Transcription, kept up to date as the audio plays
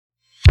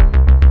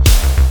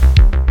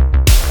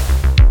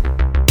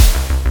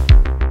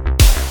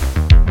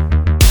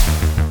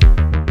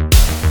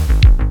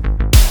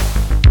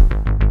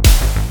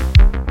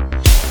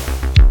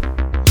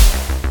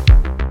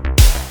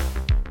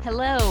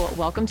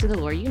welcome to The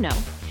Lore You Know,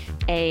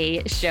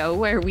 a show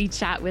where we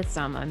chat with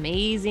some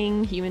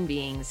amazing human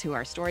beings who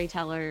are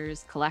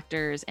storytellers,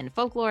 collectors, and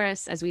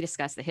folklorists as we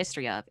discuss the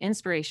history of,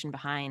 inspiration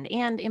behind,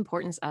 and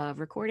importance of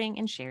recording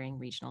and sharing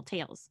regional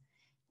tales.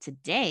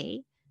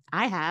 Today,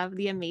 I have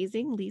the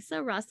amazing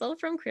Lisa Russell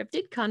from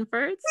Cryptid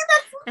Comforts.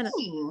 That's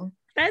me.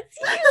 That's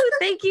you.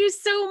 Thank you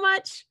so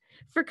much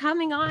for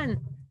coming on.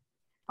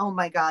 Oh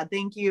my God.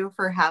 Thank you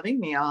for having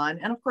me on.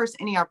 And of course,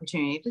 any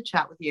opportunity to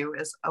chat with you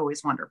is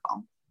always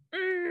wonderful.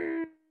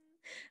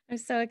 I'm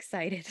so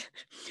excited.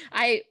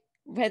 I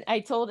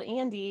told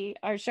Andy,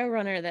 our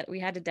showrunner, that we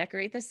had to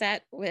decorate the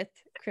set with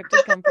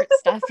Cryptid Comfort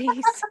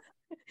stuffies.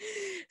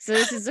 So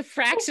this is a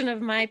fraction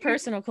of my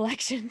personal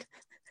collection.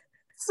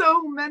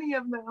 So many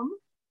of them.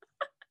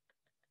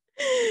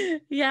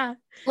 Yeah.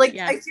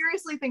 I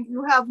seriously think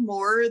you have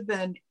more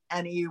than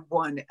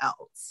anyone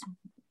else.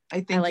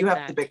 I think you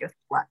have the biggest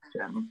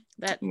collection.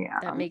 That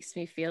makes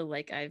me feel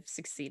like I've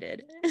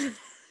succeeded.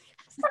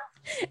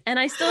 And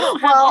I still don't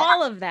have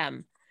all of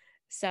them.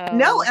 So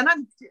no, and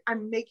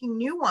I'm making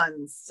new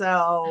ones.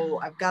 So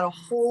I've got a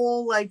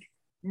whole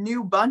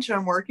new bunch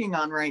I'm working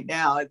on right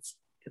now. It's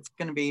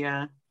gonna be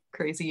a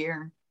crazy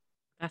year.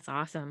 That's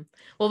awesome.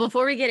 Well,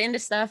 before we get into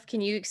stuff,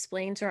 can you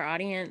explain to our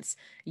audience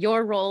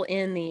your role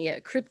in the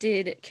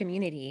cryptid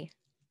community?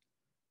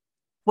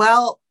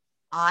 Well,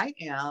 I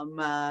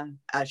am,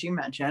 as you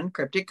mentioned,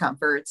 Cryptid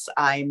Comforts.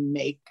 I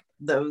make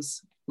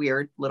those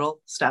weird little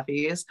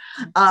stuffies.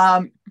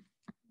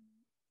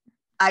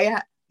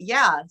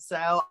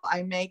 So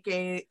I make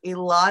a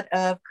lot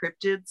of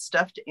cryptid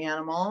stuffed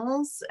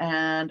animals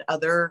and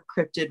other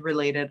cryptid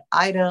related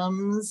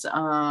items.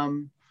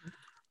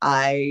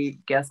 I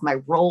guess my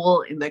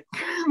role in the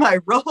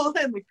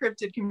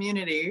cryptid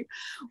community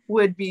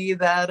would be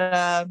that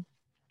I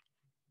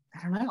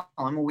don't know,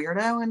 I'm a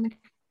weirdo in the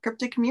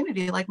cryptid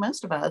community like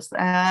most of us,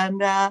 and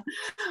no,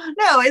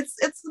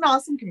 it's an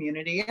awesome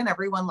community, and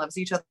everyone loves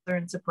each other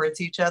and supports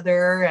each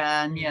other,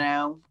 and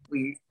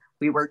we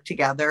work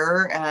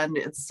together, and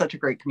it's such a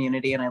great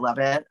community, and I love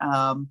it.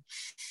 I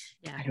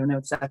don't know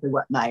exactly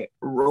what my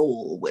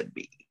role would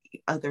be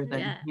other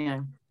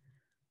than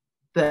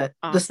the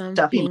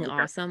stuff being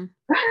awesome.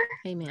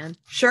 Hey man,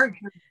 sure,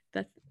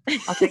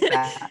 I'll take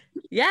that.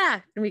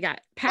 Yeah, and we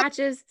got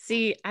patches.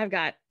 See, I've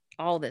got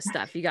all this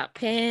stuff. You got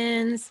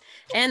pins,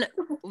 and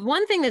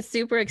one thing that's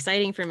super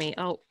exciting for me.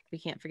 Oh, we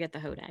can't forget the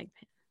hodag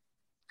pin.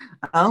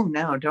 Oh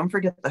no, don't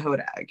forget the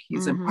hodag.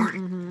 He's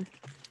important.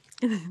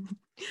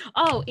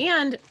 Oh,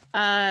 and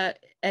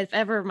if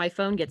ever my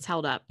phone gets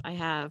held up, I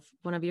have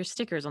one of your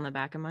stickers on the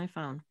back of my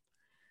phone.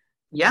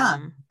 Yeah,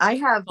 I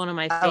have one of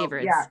my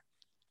favorites. Yeah,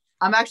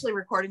 I'm actually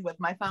recording with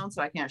my phone,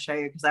 so I can't show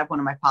you because I have one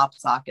of my pop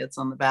sockets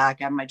on the back.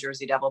 I have my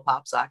Jersey Devil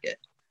pop socket.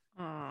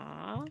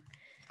 Aw,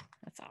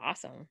 that's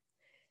awesome.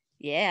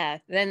 Yeah,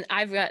 then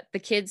I've got the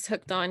kids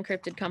hooked on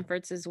Cryptid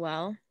Comforts as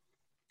well,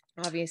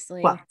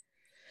 obviously. Well,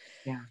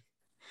 yeah.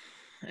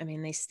 I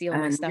mean, they steal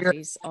my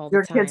stuffies all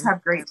the time. Your kids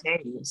have great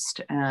taste,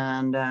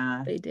 and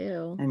they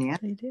do. And yeah,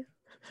 they do.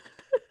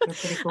 They're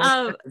pretty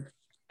cool.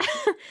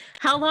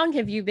 How long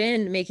have you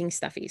been making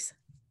stuffies?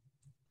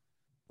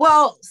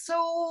 Well,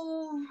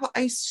 so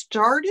I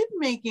started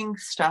making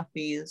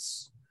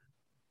stuffies.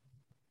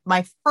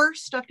 My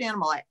first stuffed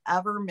animal I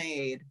ever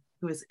made,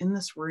 who is in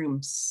this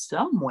room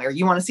somewhere.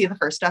 You want to see the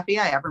first stuffy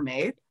I ever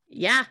made?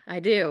 Yeah, I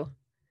do.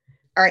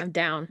 All right, I'm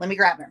down. Let me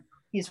grab him.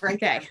 He's right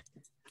there.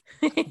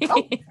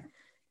 Oh,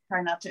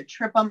 try not to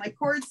trip on my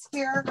cords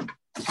here.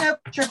 Nope,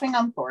 tripping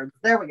on cords.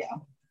 There we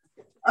go.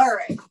 All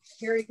right,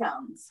 here he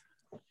comes.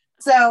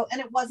 So,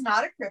 and it was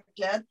not a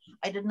cryptid.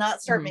 I did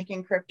not start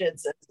making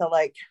cryptids until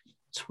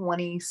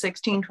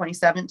 2016,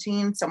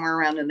 2017, somewhere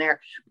around in there.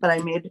 But I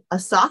made a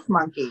sock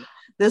monkey.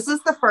 This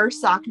is the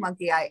first sock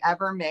monkey I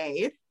ever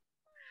made.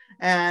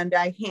 And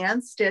I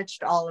hand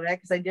stitched all of it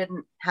because I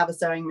didn't have a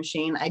sewing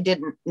machine. I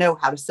didn't know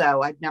how to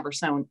sew. I'd never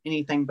sewn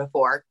anything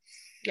before.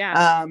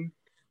 Yeah.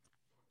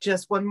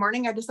 Just one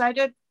morning I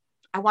decided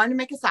I wanted to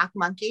make a sock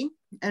monkey.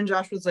 And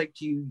Josh was like,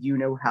 do you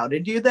know how to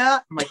do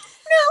that? I'm like,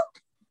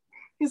 no.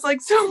 He's like,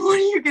 so what are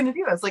you going to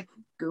do? I was like,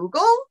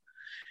 Google.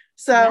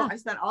 So I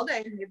spent all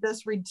day with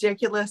this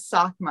ridiculous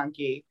sock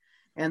monkey.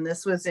 And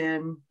this was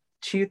in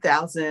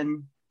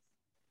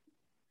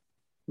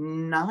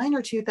 2009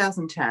 or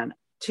 2010.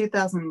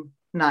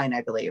 2009,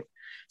 I believe.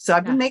 So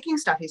I've been making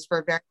stuffies for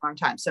a very long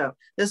time. So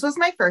this was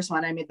my first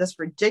one. I made this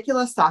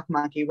ridiculous sock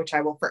monkey, which I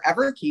will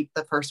forever keep,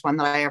 the first one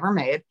that I ever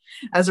made,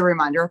 as a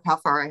reminder of how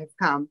far I have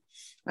come.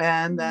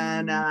 And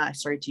then I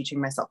started teaching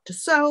myself to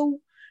sew.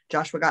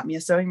 Joshua got me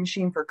a sewing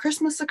machine for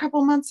Christmas a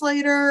couple months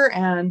later.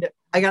 And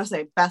I got to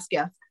say, best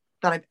gift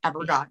that I've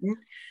ever gotten.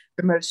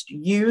 The most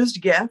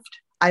used gift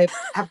I've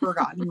ever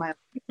gotten in my life.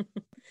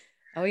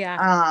 Oh,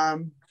 yeah.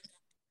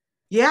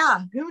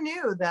 Yeah, who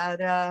knew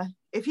that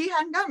if he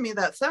hadn't gotten me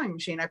that sewing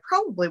machine, I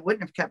probably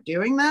wouldn't have kept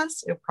doing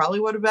this. It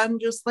probably would have been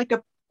just like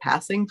a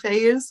passing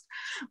phase,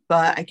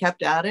 but I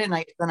kept at it.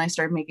 And then I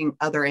started making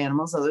other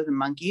animals other than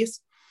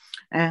monkeys.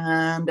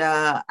 And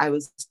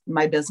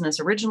my business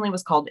originally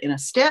was called In a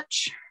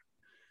Stitch.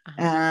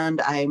 Uh-huh.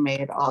 And I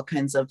made all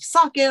kinds of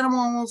sock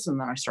animals, and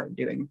then I started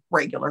doing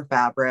regular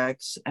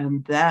fabrics.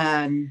 And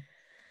then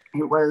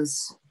it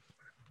was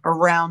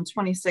around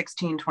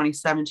 2016,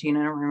 2017,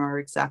 I don't remember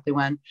exactly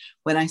when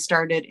I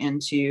started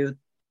into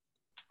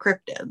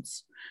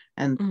cryptids,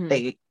 and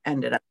they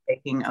ended up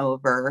taking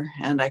over,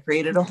 and I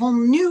created a whole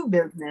new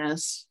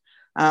business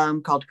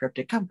called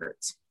Cryptid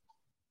Comforts.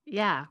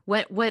 Yeah.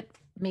 What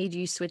made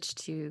you switch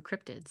to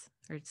cryptids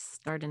or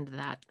start into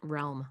that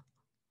realm?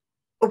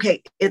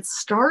 Okay, it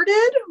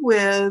started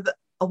with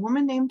a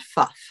woman named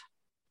Fuff.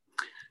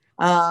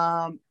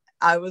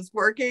 I was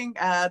working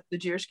at the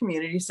Jewish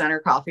Community Center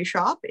coffee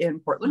shop in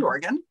Portland,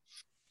 Oregon,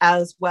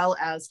 as well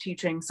as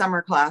teaching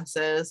summer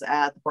classes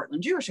at the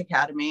Portland Jewish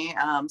Academy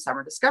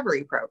summer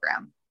discovery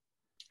program.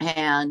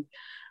 And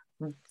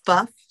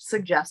Fuff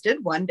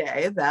suggested one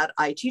day that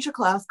I teach a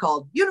class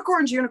called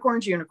Unicorns,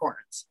 Unicorns,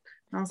 Unicorns.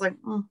 And I was like,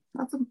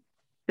 that's a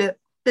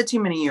bit too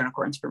many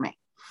unicorns for me.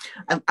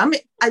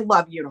 I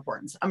love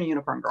unicorns. I'm a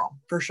unicorn girl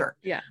for sure.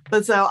 Yeah.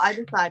 But so I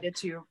decided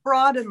to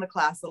broaden the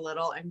class a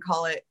little and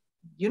call it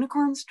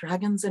Unicorns,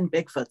 Dragons, and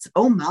Bigfoots.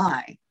 Oh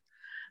my.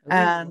 Ooh.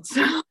 And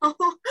so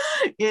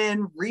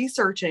in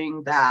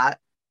researching that,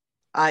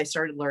 I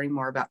started learning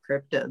more about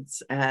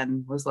cryptids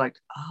and was like,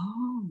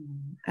 oh,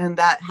 and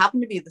that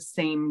happened to be the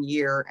same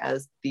year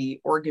as the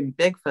Oregon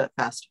Bigfoot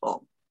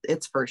Festival,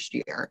 its first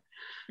year.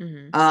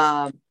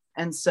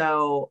 And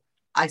so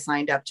I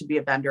signed up to be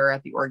a vendor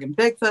at the Oregon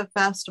Bigfoot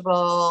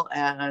Festival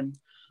and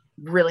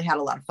really had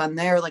a lot of fun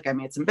there. Like I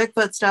made some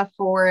Bigfoot stuff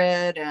for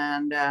it,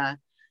 and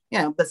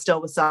but still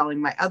was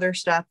selling my other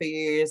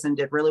stuffies and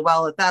did really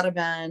well at that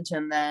event.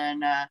 And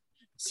then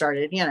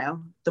started,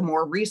 the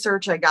more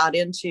research I got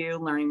into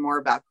learning more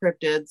about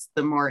cryptids,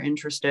 the more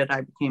interested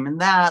I became in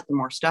that, the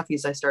more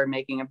stuffies I started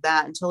making of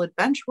that, until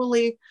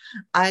eventually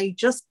I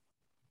just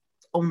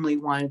only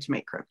wanted to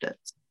make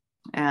cryptids,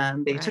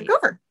 and they took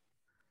over.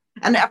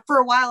 And for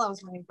a while I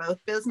was running both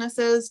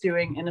businesses,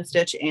 doing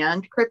In-A-Stitch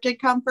and Cryptid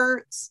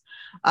Comforts.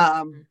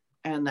 And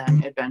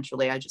then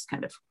eventually I just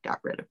kind of got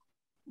rid of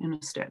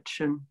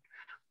In-A-Stitch.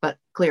 But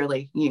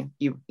clearly you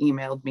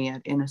emailed me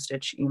at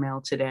In-A-Stitch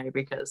email today,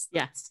 because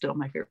that's still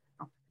my favorite.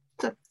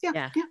 So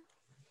yeah.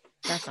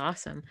 That's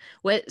awesome.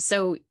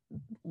 So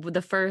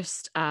the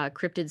first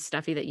cryptid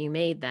stuffy that you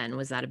made then,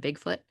 was that a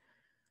Bigfoot?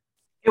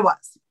 It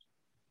was.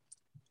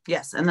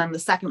 Yes. And then the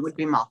second would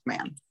be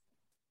Mothman.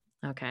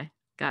 Okay.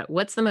 Got it.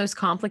 What's the most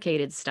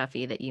complicated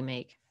stuffy that you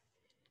make?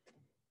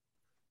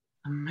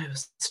 The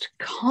most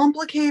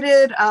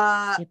complicated,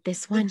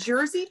 this one. The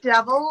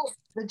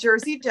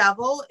Jersey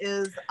Devil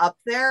is up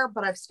there,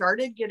 but I've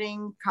started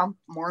getting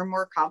more and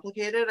more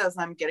complicated as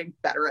I'm getting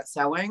better at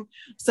sewing.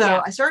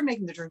 So I started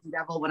making the Jersey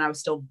Devil when I was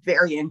still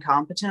very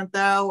incompetent,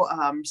 though.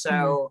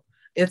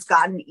 It's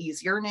gotten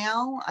easier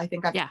now. I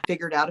think I've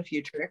figured out a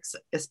few tricks,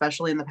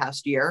 especially in the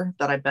past year,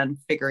 that I've been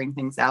figuring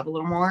things out a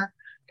little more,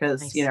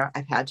 because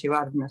I've had to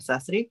out of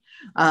necessity.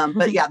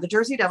 But yeah, the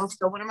Jersey Devil is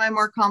still one of my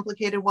more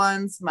complicated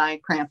ones. My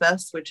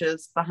Krampus, which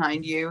is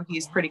behind you,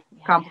 he's pretty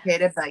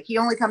complicated, but he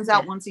only comes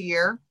out once a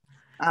year.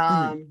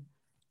 And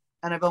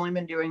I've only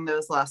been doing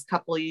those last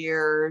couple of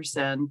years,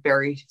 and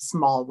very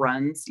small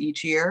runs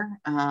each year.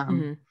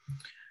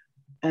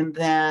 And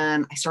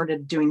then I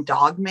started doing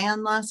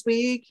Dogman last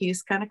week.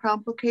 He's kind of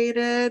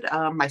complicated.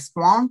 My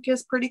Squonk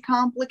is pretty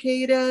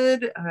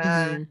complicated.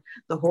 The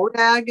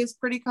Hordag is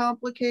pretty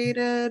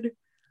complicated.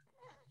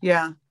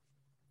 Yeah.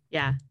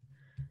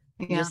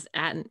 Just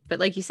but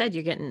like you said,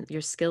 you're getting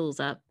your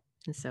skills up,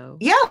 and so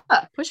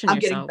pushing I'm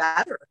yourself. getting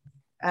better,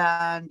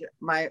 and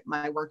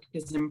my work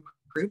is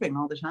improving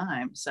all the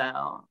time.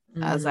 So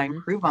as I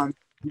improve on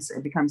things,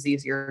 it becomes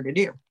easier to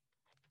do.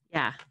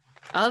 Yeah.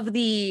 Of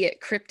the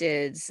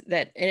cryptids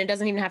and it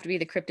doesn't even have to be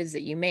the cryptids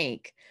that you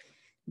make,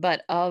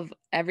 but of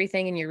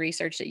everything in your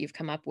research that you've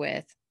come up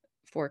with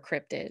for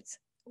cryptids,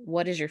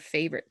 what is your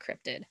favorite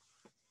cryptid?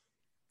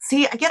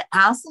 See, I get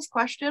asked this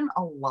question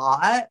a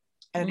lot,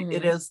 and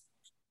it is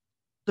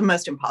the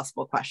most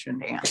impossible question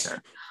to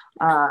answer,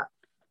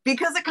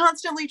 because it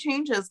constantly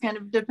changes, kind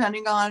of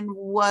depending on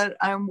what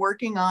I'm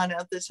working on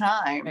at the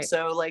time. Right.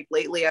 So like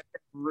lately I've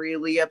been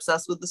really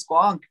obsessed with the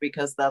Squonk,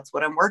 because that's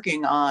what I'm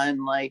working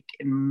on, like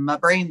in my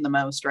brain the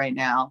most right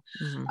now.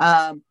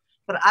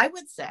 But I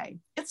would say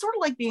it's sort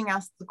of like being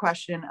asked the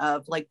question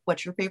of like,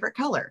 what's your favorite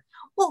color?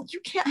 Well, you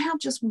can't have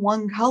just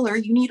one color.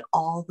 You need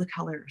all the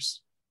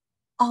colors.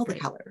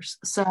 Colors.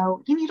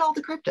 So you need all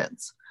the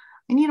cryptids.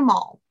 I need them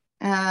all.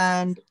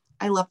 And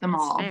I love them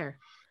all. Fair.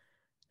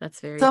 That's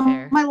very Some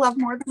fair. I love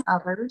more than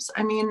others.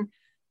 I mean,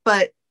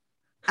 but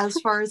as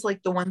far as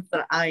like the ones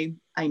that I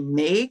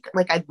make,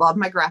 like I love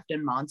my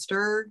Grafton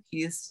Monster.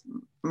 He's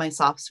my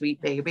soft,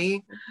 sweet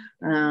baby.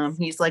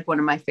 He's like one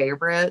of my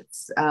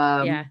favorites.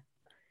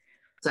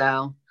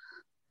 So,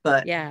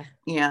 but yeah.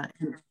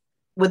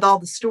 With all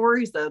the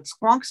stories, the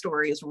Squonk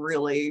story is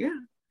really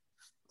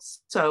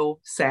so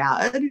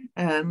sad.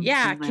 And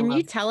can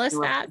you tell us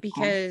that?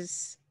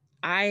 Because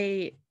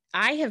I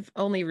have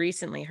only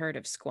recently heard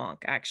of Squonk,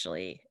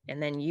 actually,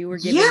 and then you were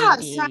giving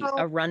me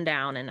a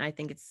rundown, and I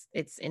think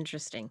it's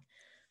interesting.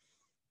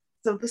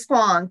 So the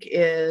squonk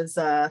is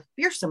a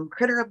fearsome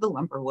critter of the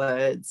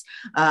Lumberwoods.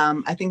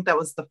 I think that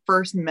was the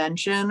first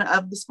mention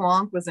of the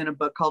squonk was in a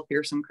book called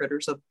Fearsome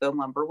Critters of the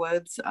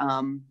Lumberwoods.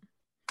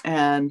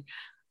 And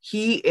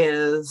he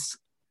is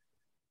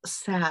a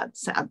sad,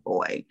 sad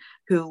boy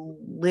who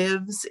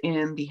lives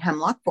in the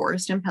hemlock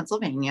forest in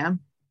Pennsylvania.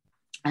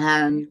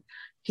 And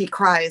he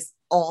cries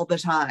all the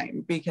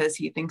time because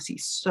he thinks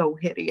he's so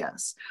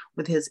hideous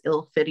with his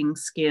ill-fitting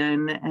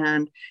skin,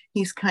 and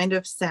he's kind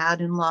of sad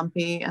and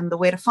lumpy. And the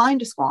way to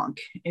find a squonk,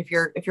 if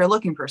you're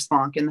looking for a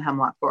squonk in the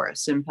hemlock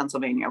forest in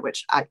Pennsylvania,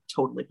 which I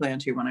totally plan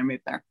to when I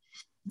move there,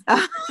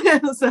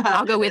 so,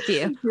 I'll go with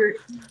you.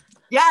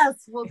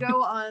 Yes, we'll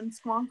go on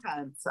squonk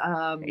hunts.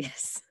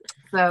 Yes.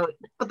 So,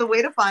 but the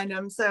way to find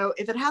them, so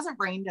if it hasn't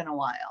rained in a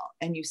while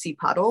and you see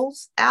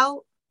puddles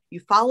out, you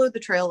follow the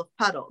trail of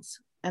puddles,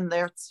 and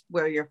that's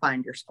where you'll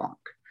find your squonk,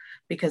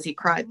 because he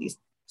cried these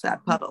sad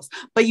puddles.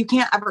 But you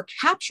can't ever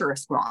capture a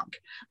squonk,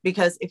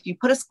 because if you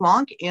put a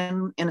squonk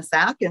in a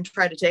sack and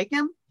try to take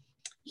him,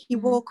 he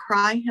will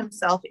cry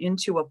himself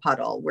into a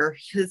puddle where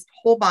his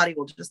whole body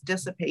will just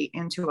dissipate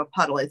into a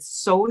puddle. It's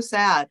so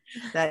sad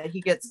that he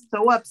gets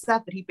so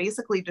upset that he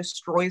basically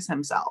destroys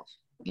himself.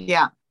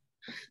 Yeah.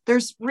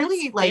 There's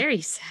really That's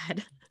very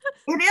sad.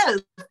 It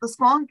is.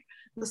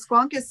 The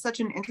squonk is such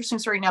an interesting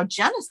story. Now,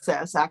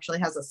 Genesis actually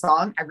has a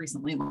song. I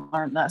recently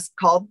learned this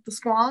called The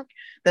Squonk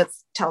that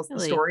tells the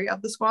story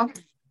of the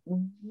squonk.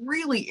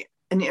 Really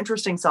an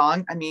interesting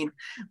song. I mean,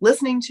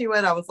 listening to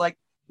it, I was like,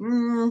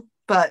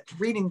 but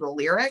reading the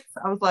lyrics,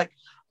 I was like,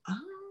 oh,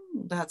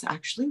 that's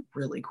actually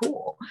really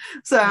cool.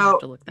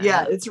 So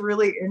yeah, it's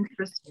really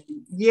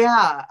interesting.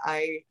 Yeah.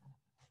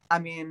 I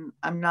mean,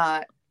 I'm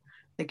not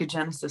like a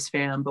Genesis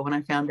fan, but when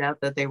I found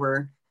out that they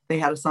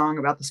had a song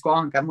about the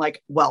squonk, I'm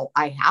like, well,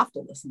 I have to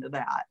listen to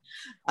that.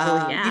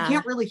 You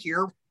can't really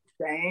hear what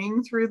they're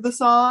saying through the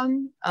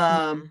song,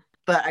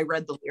 but I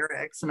read the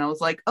lyrics and I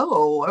was like,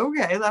 oh,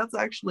 okay, that's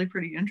actually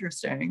pretty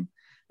interesting,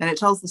 and it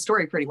tells the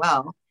story pretty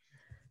well.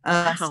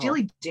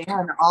 Steely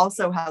Dan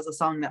also has a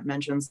song that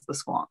mentions the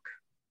squonk.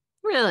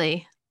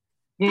 Really?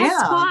 Yeah.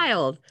 That's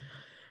wild.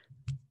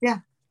 Yeah.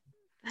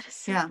 That is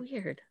so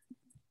weird.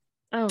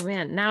 Oh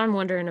man, now I'm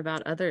wondering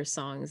about other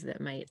songs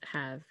that might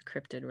have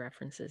cryptid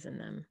references in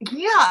them.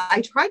 Yeah,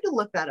 I tried to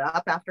look that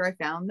up after I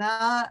found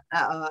that,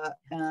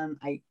 and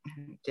I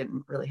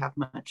didn't really have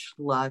much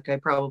luck. I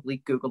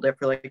probably Googled it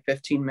for like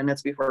 15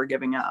 minutes before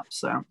giving up.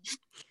 So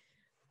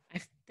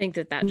I think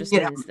that just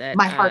means that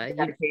my heart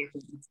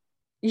dedication.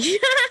 Yeah,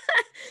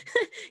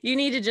 you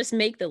need to just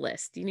make the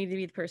list. You need to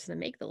be the person to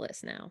make the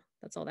list now.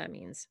 That's all that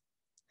means.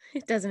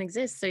 It doesn't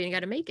exist, so you got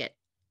to make it.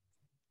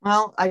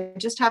 Well, I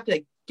just have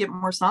to get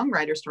more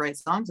songwriters to write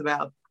songs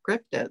about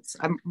cryptids.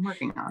 I'm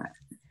working on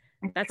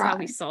it. That's how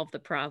we solve the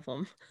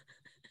problem.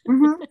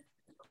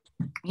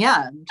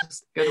 Yeah,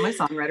 just go to my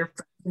songwriter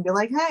and be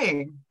like,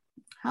 hey,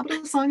 how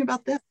about a song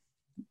about this?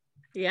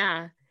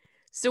 Yeah.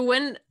 So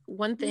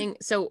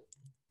so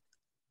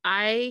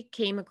I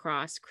came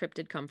across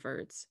Cryptid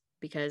Comforts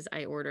because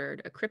I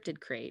ordered a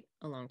cryptid crate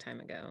a long time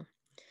ago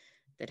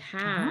that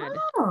had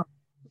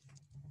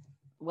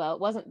well,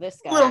 it wasn't this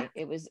guy.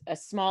 It was a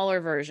smaller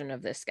version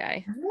of this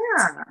guy.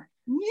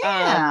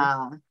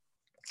 Yeah.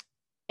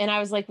 And I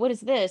was like, what is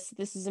this?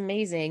 This is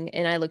amazing.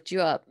 And I looked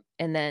you up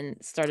and then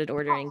started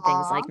ordering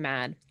things like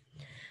mad.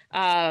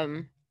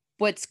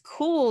 What's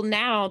cool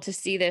now to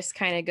see this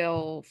kind of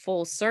go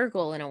full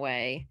circle in a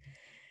way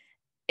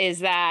is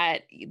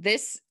that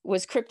this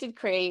was Cryptid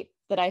Crate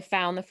that I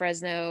found the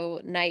Fresno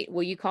Night.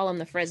 Well, you call him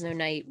the Fresno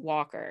Night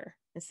Walker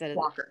instead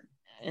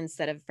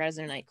of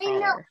Fresno Night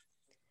Crawler.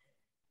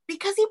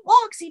 Because he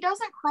walks, he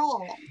doesn't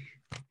crawl.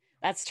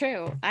 That's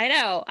true. I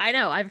know.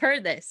 I've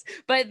heard this,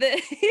 but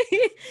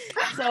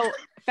so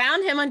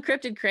found him on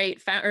Cryptid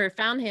Crate,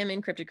 found him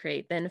in Cryptid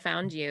Crate, then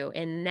found you,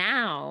 and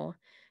now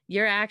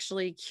you're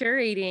actually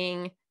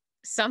curating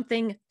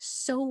something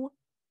so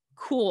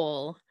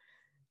cool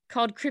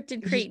called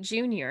Cryptid Crate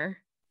Junior.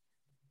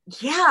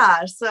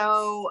 Yeah.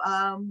 So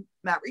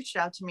Matt reached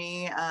out to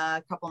me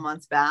a couple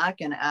months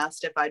back and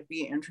asked if I'd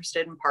be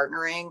interested in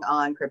partnering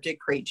on Cryptid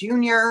Crate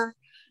Junior.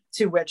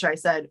 To which I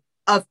said,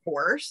 of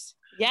course.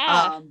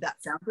 Yeah.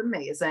 That sounds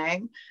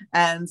amazing.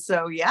 And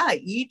so, yeah,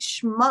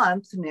 each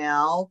month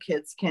now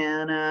kids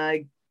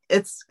can,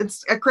 it's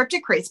a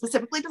cryptid crate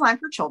specifically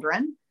designed for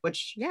children,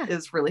 which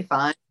is really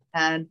fun.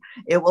 And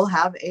it will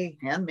have a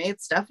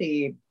handmade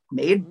stuffy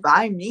made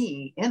by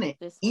me in it,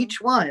 each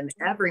one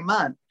every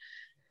month.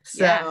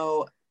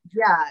 So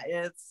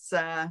it's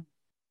a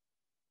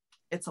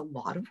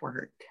lot of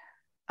work.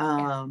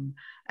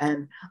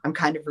 And I'm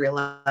kind of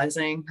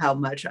realizing how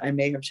much I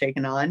may have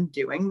taken on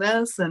doing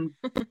this. And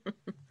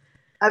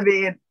I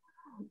mean,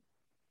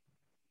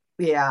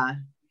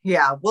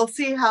 we'll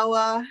see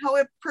how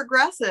it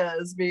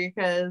progresses,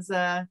 because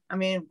I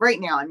mean, right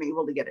now I'm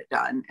able to get it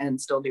done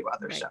and still do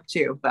other stuff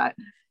too. But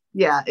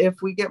yeah,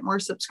 if we get more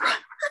subscribers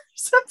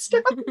and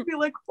stuff, I'd be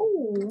like,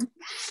 oh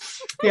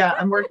yeah,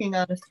 I'm working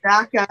on a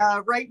stack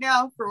right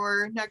now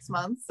for next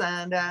month.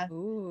 And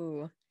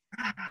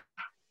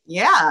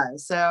Yeah,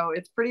 so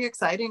it's pretty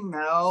exciting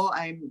though.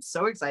 I'm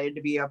so excited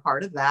to be a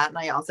part of that. And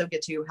I also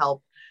get to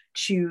help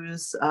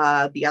choose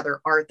the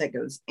other art that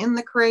goes in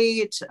the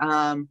crate.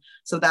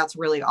 So that's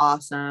really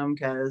awesome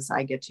because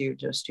I get to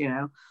just,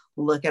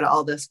 look at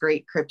all this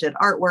great cryptid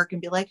artwork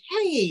and be like,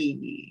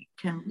 hey,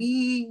 can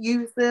we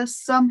use this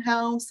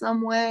somehow,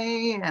 some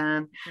way?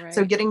 And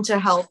so getting to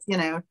help,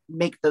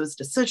 make those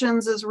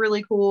decisions is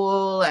really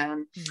cool.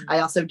 And I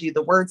also do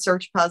the word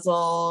search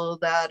puzzle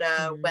that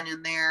went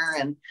in there.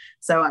 And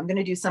so I'm going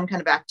to do some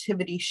kind of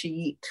activity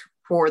sheet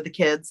for the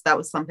kids. That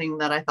was something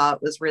that I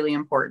thought was really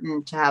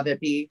important to have it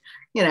be,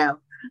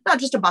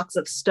 not just a box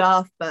of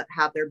stuff, but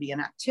have there be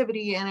an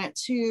activity in it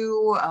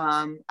too.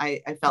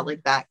 I felt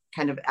like that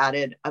kind of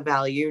added a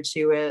value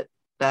to it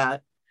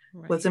that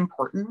was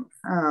important.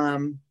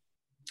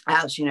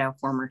 As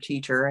former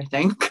teacher, I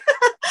think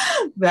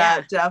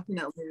that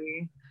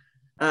definitely,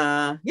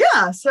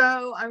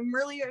 so I'm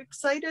really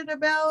excited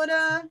about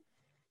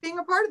being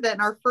a part of it.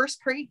 And our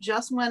first crate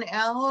just went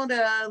out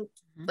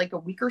like a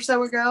week or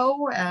so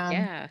ago.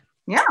 And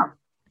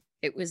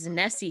it was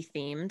Nessie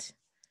themed.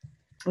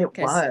 It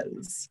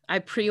was. I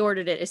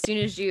pre-ordered it as soon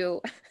as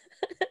you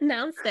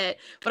announced it,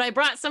 but I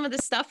brought some of the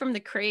stuff from the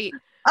crate.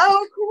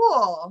 Oh,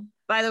 cool.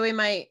 By the way,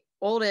 my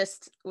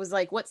oldest was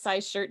like, what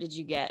size shirt did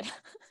you get?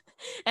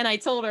 And I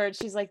told her, and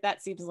she's like,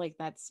 that seems like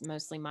that's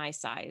mostly my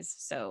size.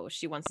 So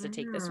she wants to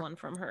take this one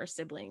from her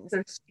siblings.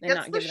 So and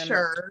not give them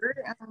shirt.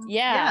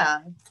 Yeah.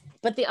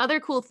 But the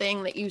other cool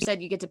thing that you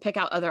said, you get to pick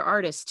out other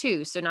artists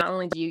too. So not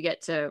only do you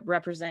get to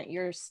represent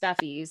your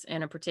stuffies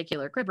in a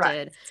particular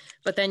cryptid,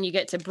 but then you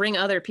get to bring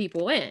other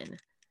people in.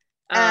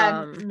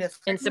 And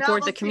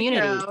support the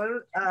community.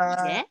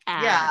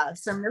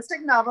 So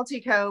Mystic Novelty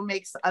Co.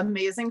 makes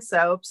amazing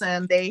soaps,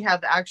 and they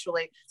have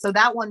actually, so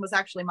that one was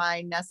actually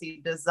my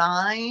Nessie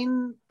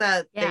design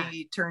that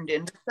they turned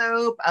into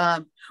soap.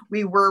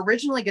 We were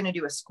originally going to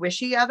do a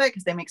squishy of it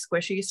because they make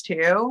squishies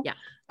too.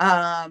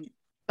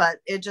 But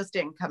it just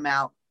didn't come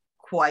out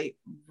quite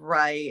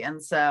right,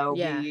 and so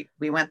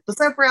we went the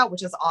soap route,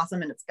 which is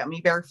awesome, and it's gummy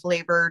bear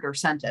flavored or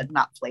scented,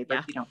 not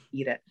flavored. You don't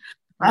eat it.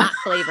 Not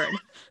flavored.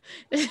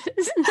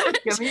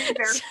 Gummy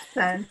bear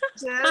scented.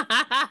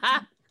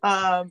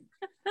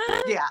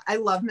 I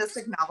love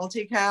Mystic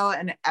Novelty Co.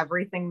 and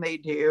everything they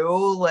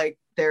do. Like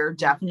they're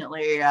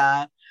definitely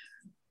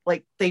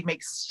like they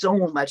make so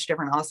much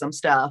different awesome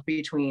stuff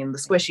between the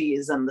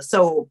squishies and the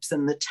soaps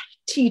and the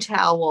tea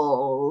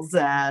towels,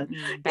 and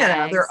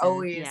they're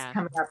always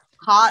coming up.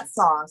 Hot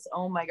sauce.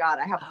 Oh my god,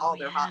 I have all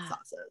their hot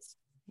sauces.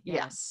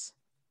 Yes.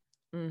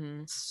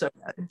 So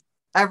good.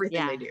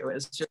 Everything they do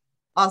is just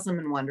awesome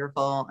and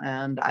wonderful,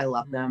 and I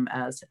love them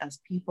as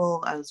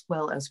people as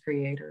well as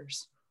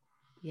creators.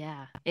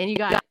 And you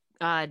got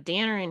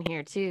Danner in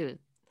here too.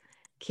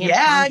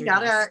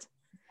 Gotta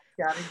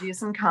do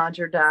some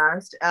conjure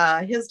dust.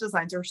 His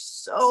designs are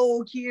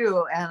so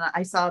cute, and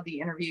I saw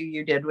the interview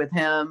you did with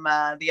him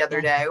the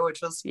other day,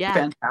 which was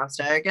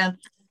fantastic. And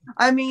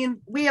I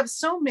mean, we have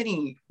so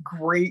many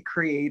great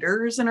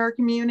creators in our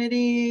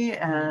community,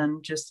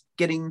 and just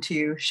getting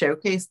to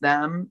showcase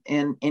them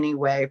in any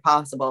way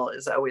possible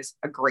is always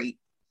a great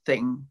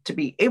thing. To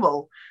be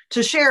able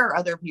to share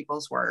other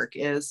people's work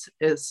is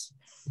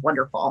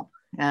wonderful,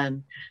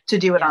 and to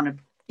do it on a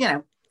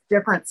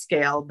different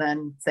scale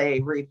than say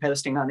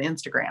reposting on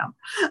Instagram,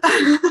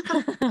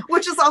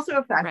 which is also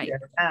effective.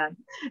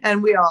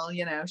 And we all,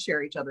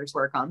 share each other's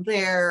work on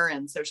there,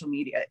 and social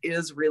media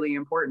is really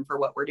important for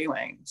what we're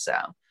doing. So,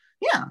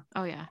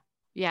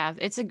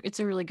 it's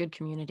a really good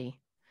community.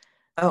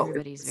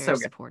 Everybody's very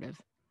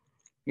supportive.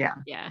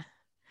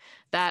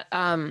 That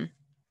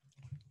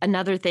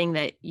another thing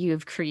that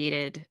you've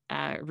created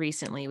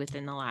recently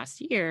within the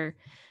last year,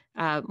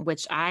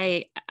 which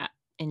I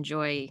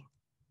enjoy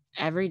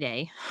every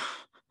day,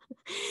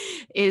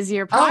 is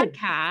your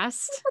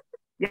podcast.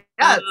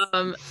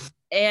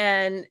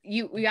 And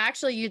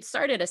you'd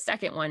started a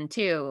second one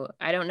too.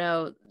 I don't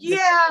know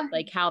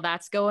like how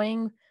that's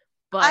going,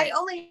 but I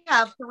only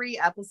have 3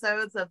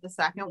 episodes of the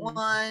second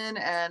one,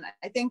 and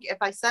I think if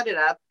I set it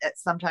up at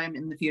some time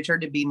in the future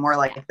to be more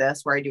like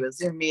this, where I do a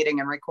Zoom meeting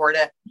and record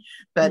it,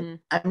 but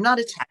I'm not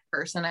a tech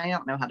person. I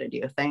don't know how to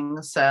do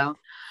things, so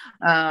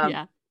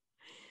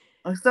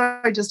so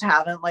I just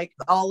haven't, like,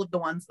 all of the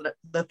ones that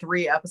the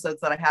 3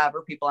 episodes that I have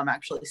are people I'm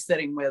actually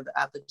sitting with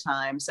at the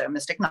time. So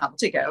Mystic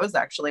Novelty Co. is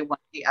actually one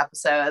of the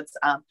episodes.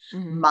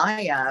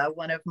 Maya,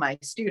 one of my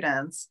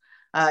students,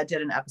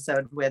 did an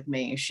episode with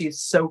me. She's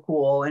so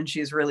cool, and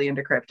she's really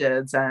into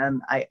cryptids,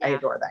 and I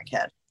adore that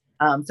kid.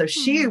 So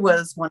she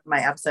was one of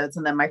my episodes.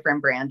 And then my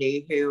friend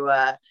Brandy, who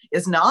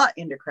is not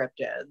into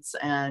cryptids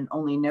and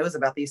only knows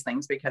about these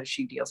things because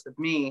she deals with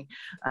me.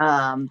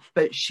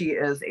 But she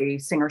is a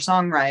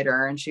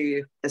singer-songwriter, and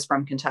she is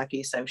from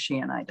Kentucky. So she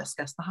and I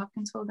discussed the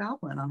Hopkinsville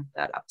Goblin on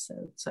that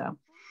episode. So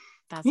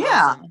that's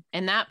awesome.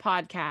 And that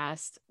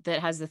podcast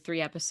that has the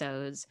 3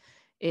 episodes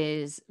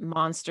is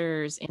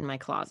Monsters in My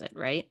Closet,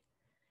 right?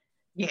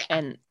 Yeah.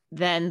 And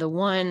then the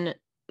one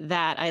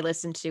that I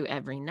listen to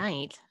every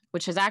night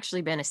which has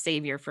actually been a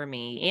savior for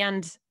me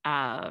and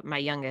my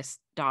youngest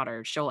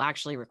daughter. She'll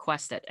actually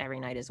request it every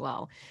night as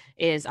well,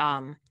 is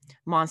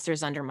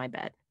Monsters Under My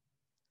Bed.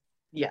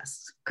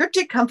 Yes.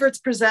 Cryptic Comforts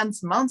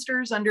presents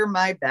Monsters Under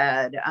My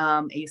Bed,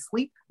 a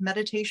sleep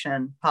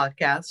meditation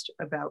podcast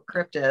about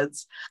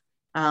cryptids.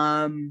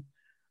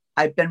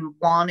 I've been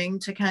wanting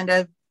to kind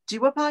of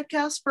do a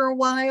podcast for a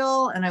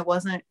while, and I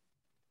wasn't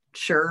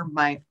sure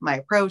my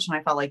approach, and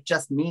I felt like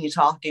just me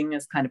talking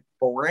is kind of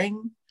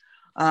boring.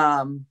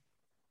 I'm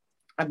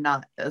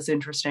not as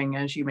interesting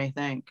as you may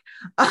think.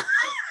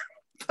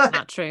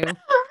 Not true.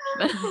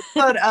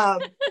 But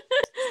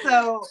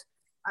so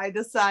I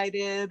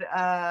decided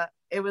I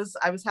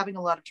was having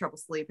a lot of trouble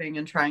sleeping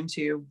and trying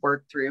to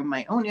work through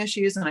my own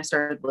issues. And I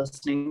started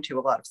listening to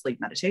a lot of sleep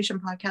meditation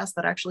podcasts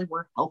that actually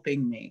were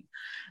helping me.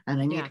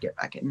 And I need to get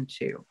back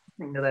into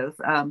those.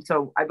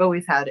 So I've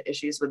always had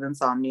issues with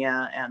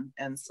insomnia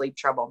and sleep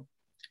trouble.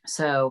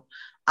 So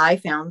I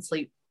found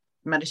sleep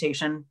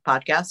meditation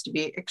podcast to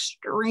be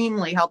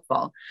extremely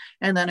helpful.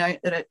 And then I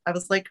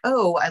was like,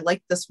 oh, I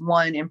like this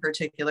one in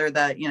particular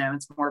that,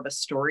 it's more of a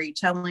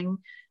storytelling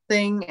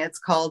thing. It's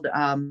called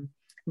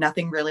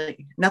Nothing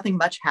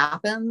Much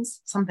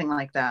Happens, something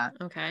like that.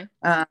 Okay.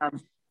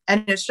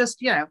 And it's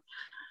just,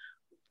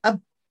 a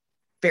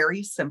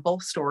very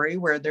simple story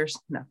where there's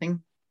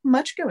nothing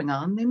much going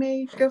on. They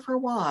may go for a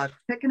walk,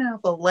 pick an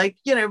apple,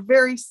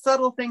 very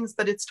subtle things,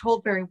 but it's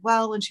told very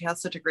well. And she has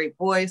such a great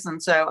voice.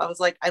 And so I was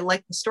like, I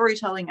like the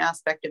storytelling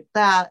aspect of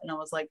that. And I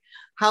was like,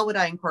 how would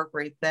I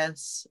incorporate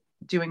this,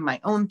 doing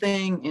my own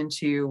thing,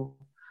 into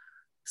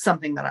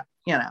something that,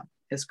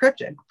 is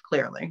cryptid,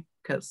 clearly,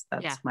 because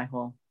that's my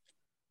whole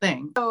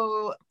thing.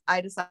 So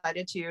I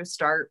decided to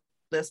start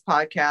this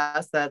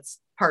podcast that's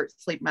part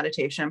sleep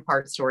meditation,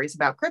 part stories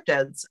about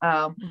cryptids.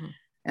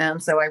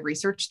 And so I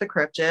researched the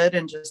cryptid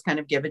and just kind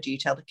of give a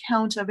detailed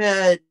account of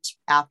it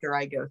after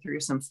I go through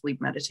some sleep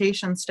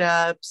meditation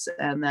steps.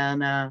 And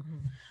then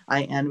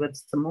I end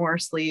with some more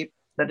sleep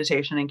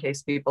meditation in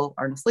case people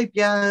aren't asleep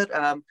yet.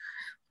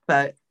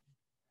 But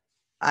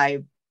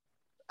I've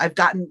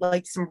gotten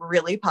some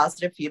really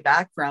positive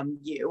feedback from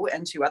you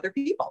and 2 other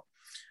people.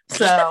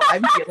 So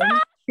I'm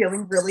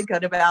feeling really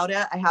good about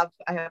it. I have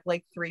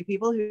 3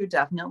 people who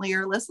definitely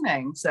are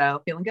listening.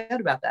 So feeling good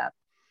about that.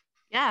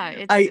 Yeah,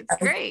 it's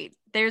great.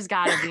 There's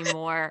got to be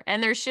more,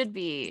 and there should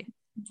be.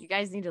 You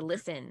guys need to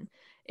listen.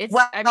 I've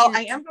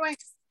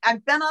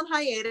been on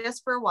hiatus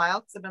for a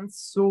while because I've been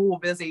so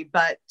busy,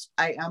 but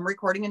I am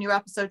recording a new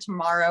episode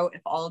tomorrow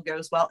if all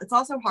goes well. It's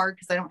also hard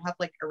because I don't have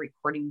a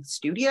recording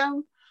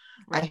studio.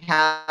 Right. I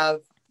have,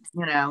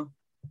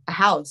 a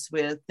house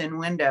with thin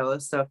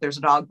windows. So if there's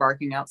a dog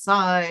barking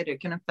outside,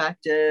 it can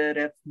affect it.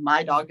 If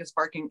my dog is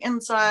barking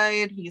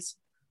inside, he's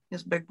a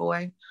big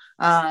boy.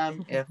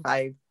 If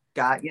I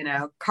got,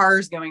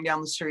 cars going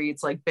down the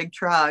streets, like big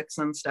trucks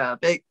and stuff,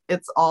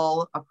 it's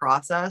all a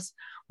process.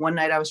 One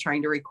night I was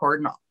trying to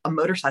record and a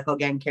motorcycle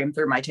gang came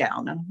through my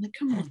town. And I'm like,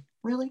 come on,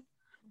 really?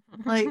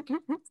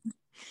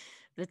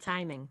 The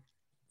timing.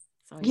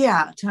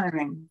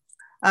 Timing.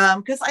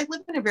 Because I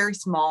live in a very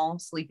small,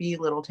 sleepy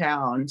little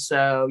town,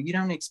 so you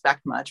don't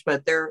expect much,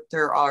 but there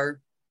are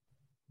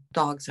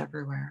dogs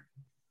everywhere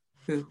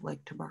who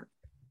like to bark.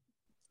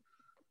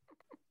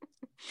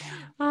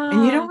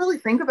 And you don't really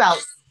think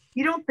about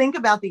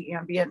the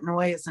ambient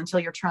noise until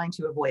you're trying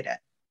to avoid it.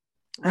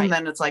 Right. And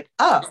then it's like,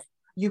 oh,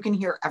 you can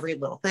hear every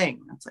little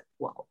thing. It's like,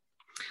 whoa.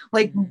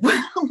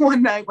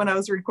 One night when I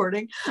was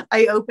recording,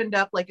 I opened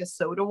up a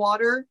soda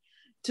water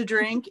to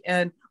drink,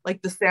 and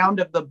the sound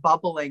of the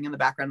bubbling in the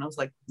background, I was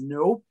like,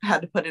 nope,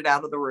 had to put it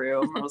out of the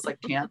room. I was like,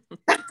 can't.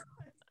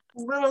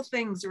 Little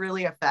things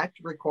really affect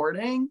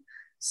recording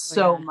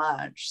so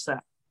much. So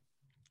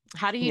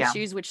how do you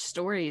choose which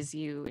stories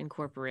you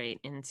incorporate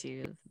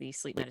into the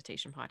sleep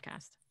meditation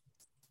podcast?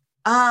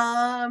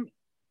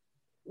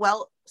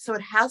 Well, so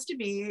it has to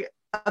be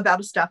about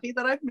a stuffy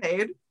that I've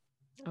made.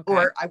 Okay.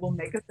 Or I will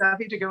make a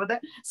stuffy to go with it.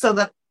 So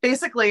that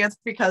basically it's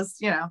because,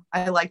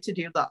 I like to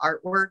do the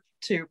artwork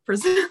to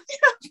present the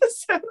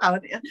episode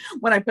out.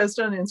 When I post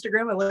on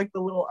Instagram, I like the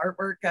little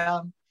artwork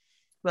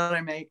that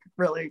I make.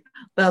 Really,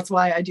 that's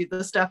why I do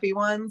the stuffy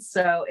ones.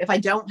 So if I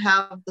don't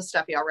have the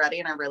stuffy already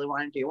and I really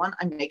want to do one,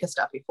 I make a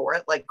stuffy for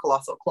it. Like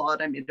Colossal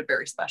Claude, I made a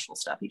very special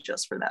stuffy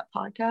just for that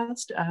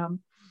podcast.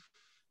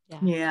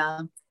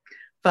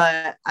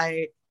 But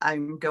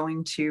I'm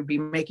going to be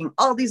making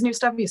all these new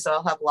stuffies, so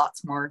I'll have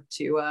lots more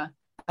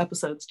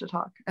episodes to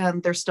talk.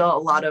 And there's still a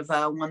lot of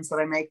ones that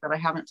I make that I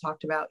haven't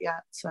talked about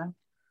yet. So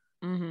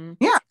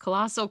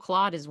Colossal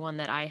Claude is one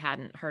that I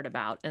hadn't heard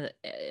about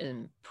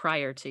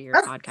prior to your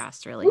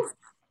podcast, really.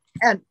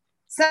 And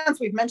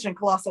since we've mentioned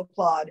Colossal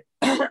Claude,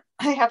 I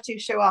have to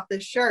show off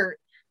this shirt,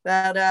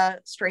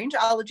 that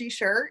Strangeology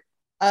shirt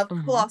of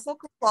Colossal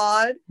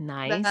Claude.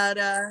 Nice.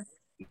 That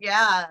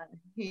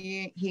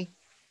he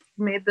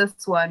made this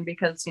one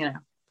because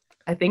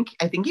I think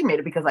he made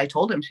it because I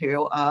told him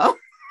to.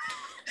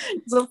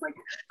 So it's like,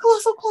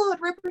 Colossal Claude,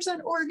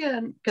 represent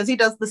Oregon, because he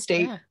does the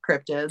state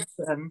cryptids,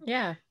 and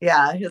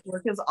his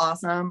work is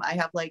awesome. I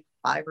have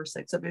 5 or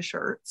 6 of his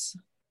shirts.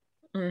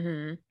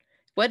 Mm-hmm.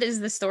 What is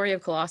the story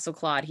of Colossal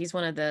Claude? He's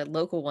one of the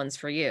local ones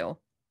for you.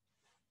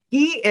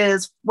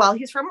 He's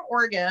from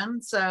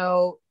Oregon.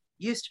 So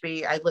used to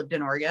be, I lived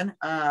in Oregon.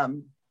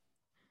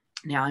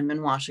 Now I'm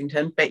in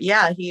Washington, but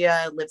yeah, he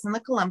lives in the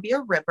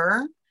Columbia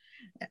River,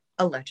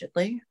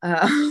 allegedly.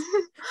 No,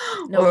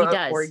 he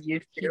does. Or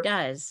used to. He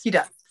does. He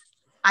does.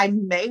 I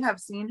may have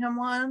seen him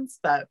once,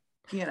 but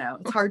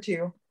it's hard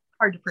to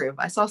prove.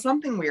 I saw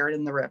something weird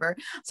in the river.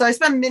 So I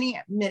spent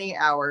many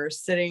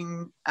hours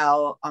sitting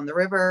out on the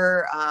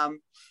river. I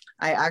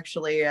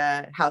actually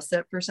house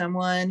sit for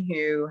someone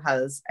who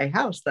has a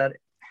house that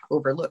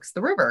overlooks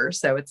the river.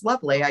 So it's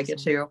lovely. Awesome. I get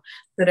to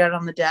sit out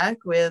on the deck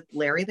with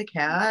Larry the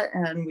cat,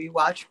 and we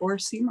watch for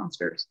sea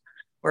monsters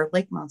or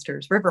lake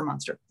monsters, river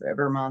monsters. My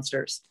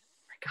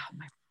God,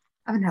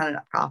 I haven't had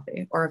enough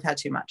coffee, or I've had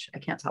too much. I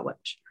can't tell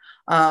which.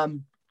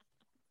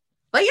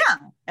 But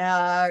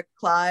yeah,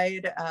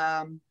 Clyde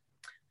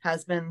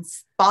has been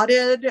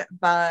spotted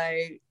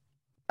by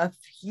a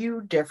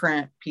few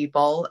different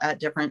people at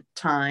different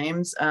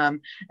times.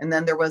 And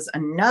then there was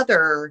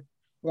another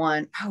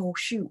one. Oh,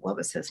 shoot. What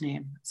was his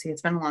name? See,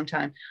 it's been a long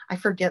time. I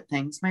forget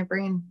things. My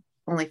brain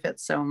only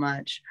fits so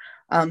much.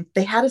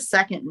 They had a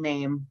second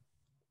name.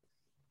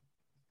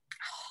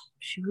 Oh,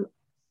 shoot.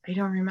 I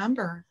don't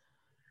remember.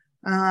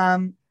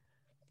 For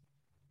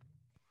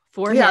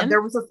him?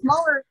 There was a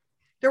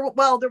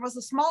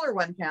smaller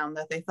one found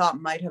that they thought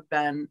might have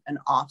been an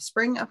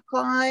offspring of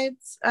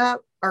Claude's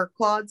at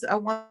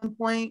one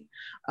point.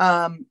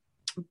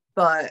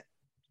 But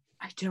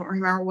I don't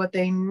remember what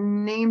they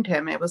named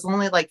him. It was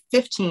only like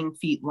 15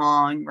 feet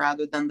long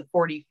rather than the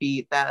 40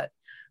 feet that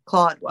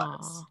Claude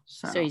was.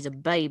 So he's a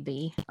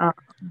baby.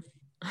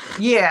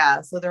 Yeah,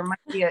 so there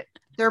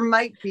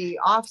might be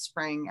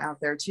offspring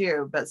out there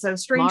too. But so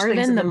strange Marvin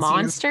things have the been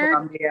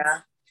monster?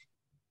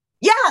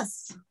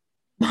 Yes.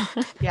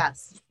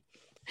 Yes.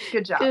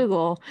 Good job.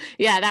 Google.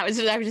 Yeah, I was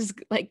just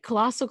like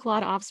Colossal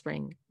Claude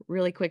offspring.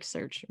 Really quick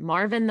search.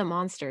 Marvin the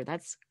monster.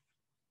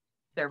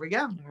 There we go.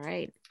 All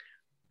right.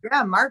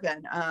 Yeah,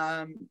 Marvin.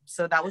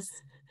 So that was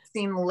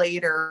seen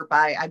later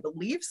by, I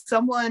believe,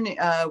 someone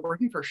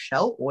working for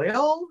Shell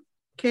Oil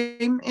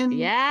came in.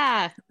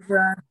 Yeah.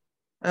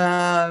 But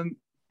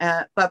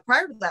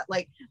prior to that,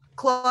 like,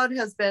 Claude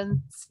has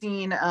been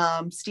seen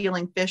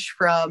stealing fish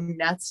from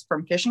nets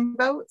from fishing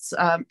boats.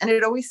 And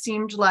it always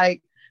seemed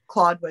like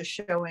Claude was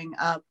showing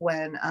up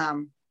when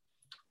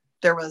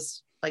there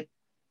was like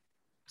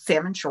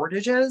salmon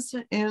shortages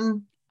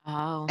in.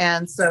 Oh.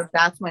 And so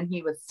that's when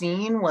he was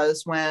seen,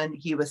 was when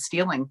he was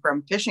stealing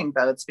from fishing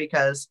boats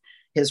because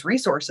his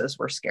resources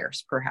were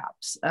scarce,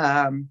 perhaps.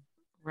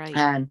 Right.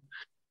 And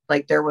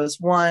like there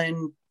was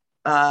one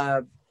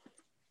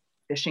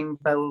fishing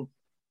boat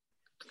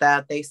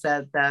that they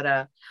said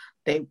that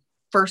they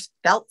first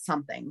felt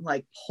something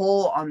like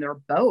pull on their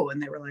bow,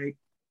 and they were like,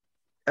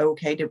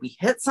 okay, did we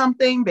hit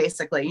something?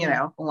 Basically,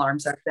 alarm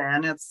sets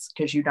in. It's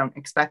because you don't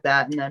expect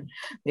that. And then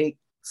they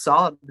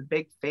saw the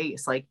big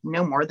face, like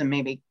no more than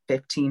maybe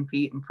 15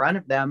 feet in front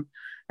of them.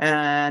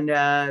 And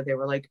they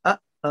were like,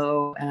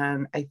 uh-oh.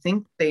 And I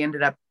think they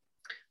ended up,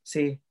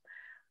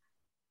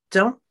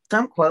 don't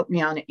quote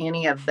me on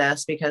any of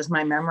this because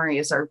my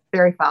memories are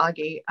very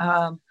foggy.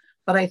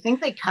 But I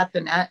think they cut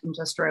the net and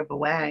just drove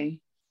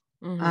away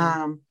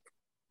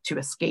to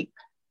escape.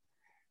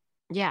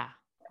 Yeah.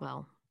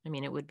 Well, I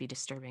mean, it would be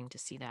disturbing to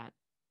see that.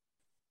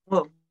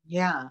 Well,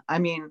 yeah. I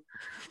mean,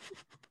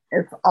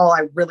 it's all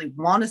I really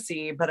want to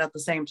see, but at the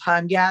same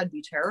time, yeah, it'd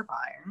be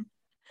terrifying.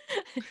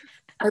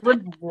 I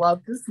would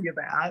love to see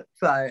that,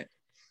 but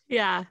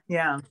yeah.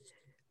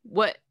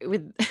 What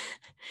would,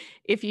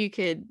 if you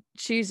could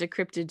choose a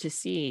cryptid to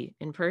see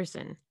in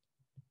person,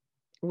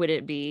 would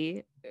it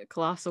be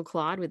Colossal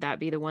Claude? Would that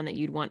be the one that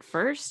you'd want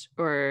first,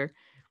 or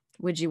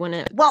would you want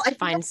to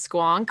find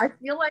Squonk? I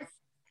feel like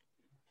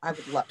I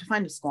would love to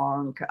find a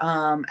squonk.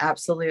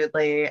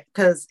 Absolutely.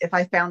 Because if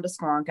I found a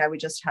squonk, I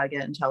would just hug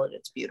it and tell it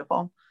it's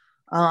beautiful.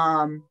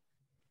 So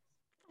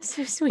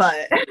sweet.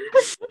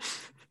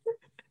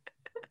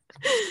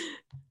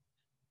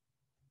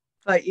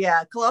 But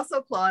yeah,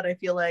 Colossal Claude, I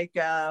feel like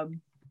I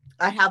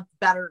have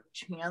better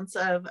chance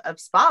of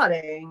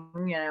spotting,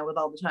 with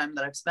all the time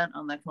that I've spent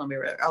on the Columbia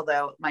River,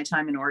 although my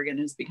time in Oregon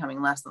is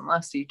becoming less and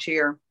less each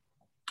year.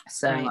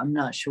 So right. I'm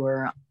not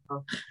sure.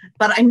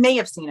 But I may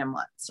have seen him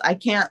once. I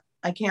can't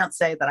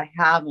say that I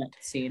haven't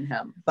seen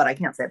him, but I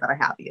can't say that I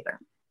have either.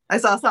 I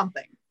saw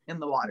something in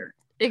the water.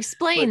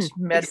 Explain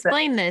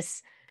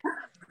this.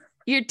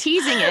 You're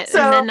teasing it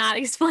and then not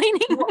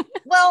explaining.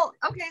 Well,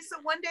 okay. So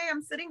one day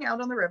I'm sitting out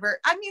on the river.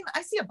 I mean,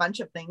 I see a bunch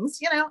of things,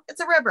 it's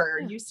a river.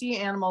 Yeah. You see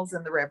animals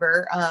in the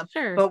river.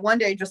 Sure. But one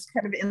day, just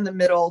kind of in the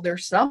middle,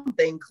 there's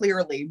something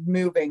clearly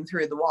moving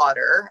through the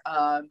water.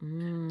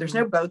 There's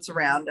no boats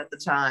around at the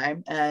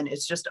time, and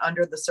it's just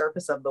under the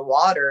surface of the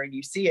water, and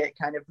you see it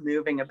kind of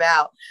moving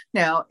about.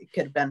 Now, it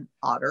could have been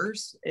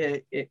otters.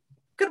 It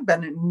could have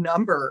been a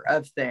number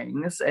of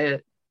things.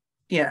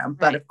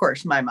 But of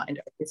course my mind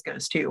always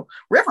goes to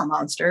river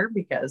monster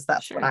because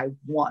that's what I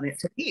want it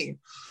to be.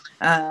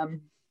 But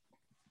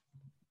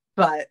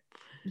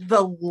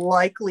the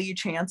likely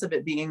chance of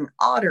it being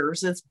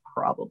otters is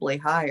probably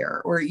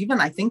higher. Or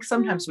even I think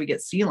sometimes we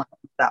get sea lions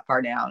that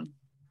far down.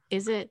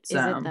 Is it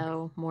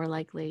though more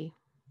likely?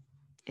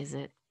 Is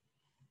it?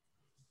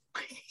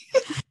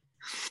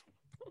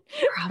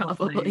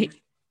 Probably.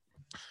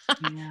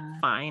 Yeah.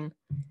 Fine.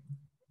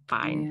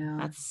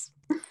 Yeah.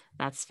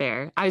 That's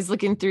fair. I was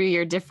looking through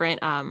your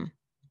different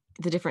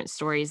the different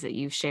stories that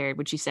you've shared,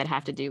 which you said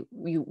have to do,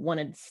 you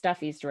wanted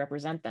stuffies to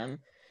represent them.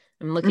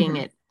 I'm looking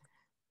at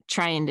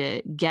trying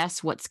to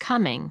guess what's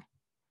coming.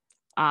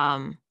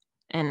 And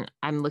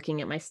I'm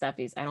looking at my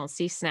stuffies. I don't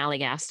see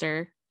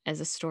Snallygaster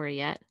as a story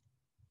yet.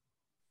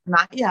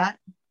 Not yet.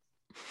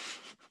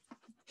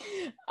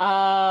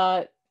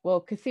 Well,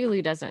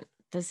 Cthulhu doesn't.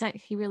 Does that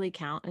he really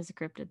count as a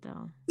cryptid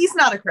though? He's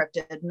not a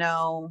cryptid,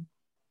 no.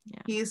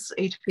 Yeah. He's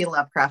HP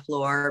Lovecraft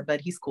lore,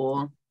 but he's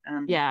cool.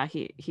 Yeah,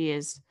 he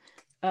is.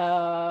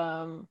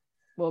 Well,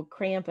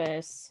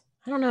 Krampus.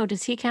 I don't know.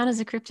 Does he count as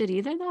a cryptid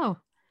either though?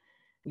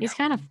 He's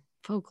kind of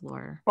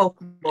folklore.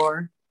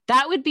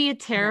 That would be a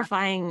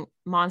terrifying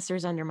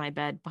Monsters Under My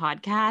Bed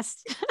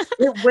podcast.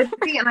 It would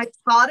be, and I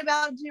thought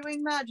about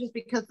doing that just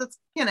because it's,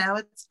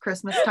 it's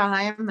Christmas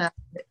time.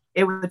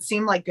 It would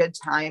seem like good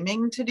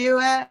timing to do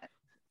it,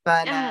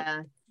 but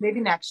maybe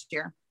next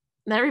year.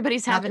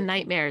 Everybody's having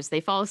nightmares.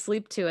 They fall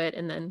asleep to it,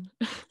 and then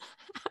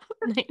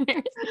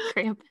nightmares and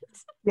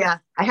Krampus. Yeah,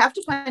 I have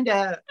to find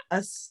a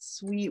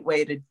sweet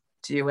way to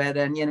do it,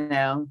 and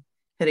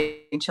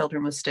hitting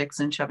children with sticks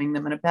and shoving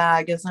them in a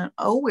bag isn't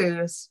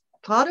always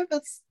thought of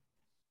as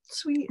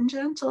sweet and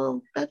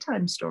gentle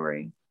bedtime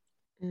story.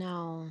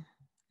 No,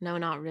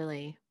 not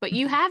really. But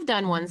you have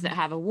done ones that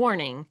have a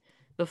warning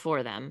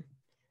before them,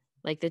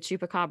 like the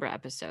Chupacabra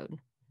episode.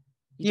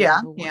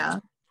 Yeah.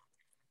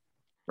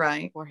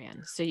 Right.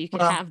 Beforehand. So you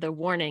could have the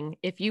warning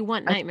if you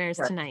want nightmares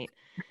tonight.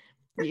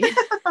 Yeah.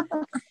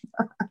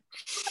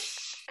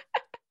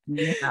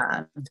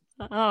 Yeah.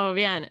 Oh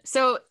man.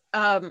 So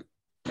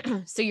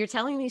so you're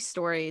telling these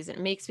stories, and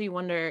it makes me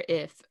wonder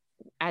if,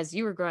 as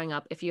you were growing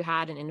up, if you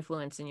had an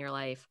influence in your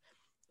life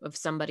of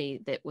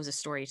somebody that was a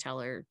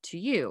storyteller to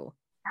you.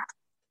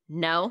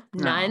 No,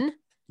 none.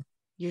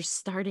 You're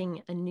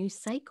starting a new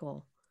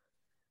cycle.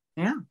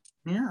 Yeah.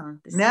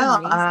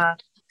 I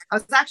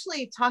was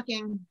actually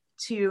talking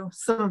to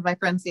some of my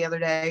friends the other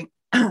day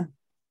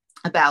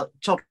about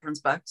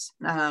children's books,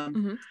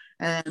 and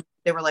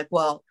they were like,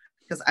 "Well,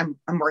 because I'm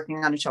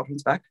working on a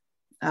children's book,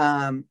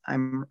 I'm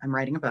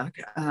writing a book,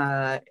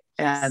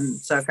 and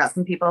so I've got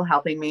some people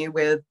helping me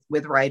with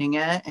writing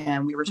it,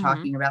 and we were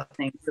talking about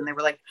things, and they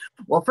were like,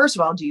 well, first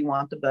of all, do you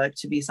want the book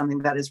to be something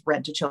that is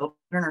read to children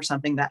or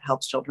something that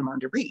helps children learn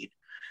to read?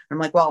 And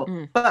I'm like, well,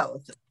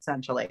 both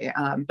essentially,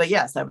 but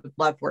yes, I would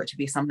love for it to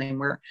be something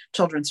where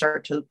children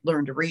start to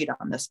learn to read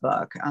on this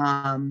book.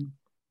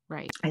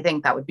 Right. I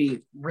think that would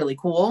be really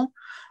cool.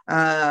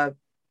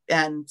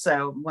 And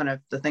so one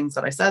of the things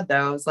that I said,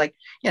 though, is like,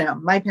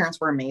 my parents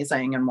were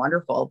amazing and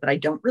wonderful, but I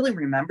don't really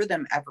remember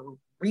them ever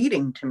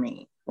reading to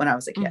me when I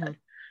was a kid.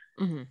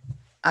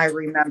 I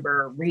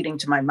remember reading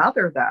to my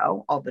mother,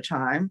 though, all the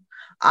time.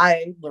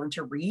 I learned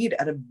to read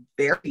at a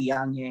very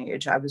young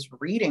age. I was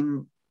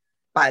reading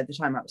by the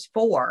time I was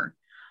 4.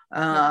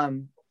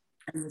 And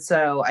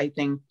so I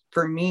think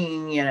for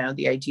me,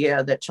 the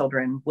idea that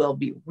children will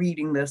be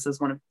reading this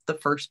as one of the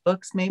first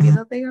books maybe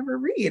that they ever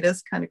read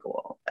is kind of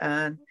cool.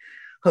 And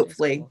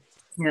hopefully,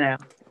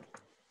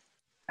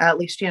 at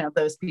least,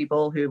 those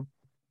people who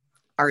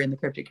are in the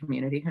cryptid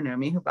community who know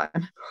me, who buy my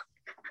book.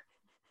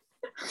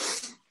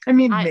 I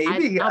mean,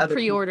 maybe I'll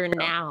pre-order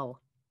now.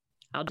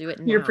 I'll do it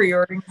now. You're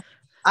pre-ordering.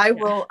 I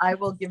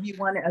will give you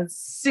one as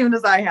soon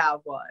as I have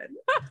one.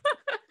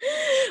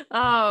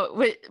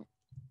 Oh,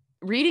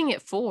 reading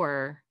at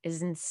 4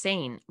 is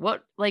insane.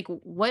 What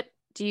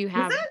do you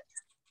have? Is it?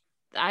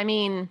 I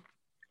mean,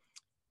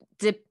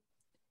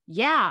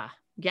 yeah,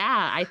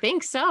 I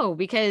think so,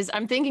 because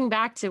I'm thinking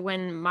back to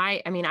when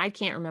I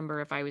can't remember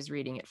if I was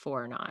reading at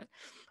 4 or not.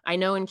 I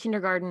know in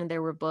kindergarten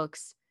there were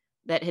books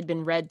that had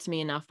been read to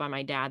me enough by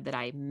my dad that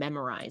I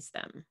memorized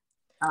them.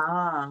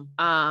 But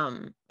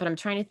I'm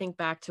trying to think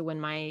back to when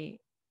my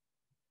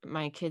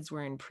kids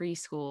were in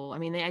preschool. I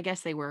mean, I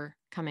guess they were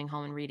coming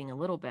home and reading a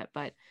little bit,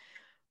 but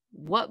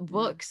what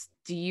books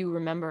do you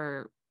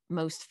remember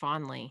most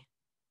fondly?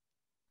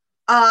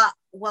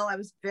 Well, I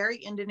was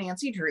very into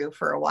Nancy Drew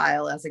for a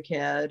while as a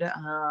kid.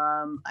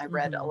 I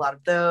read a lot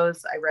of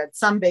those. I read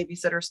some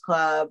Babysitter's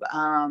Club,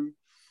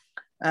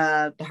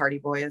 the Hardy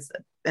Boys.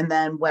 And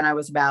then when I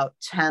was about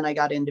 10, I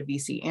got into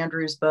VC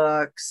Andrews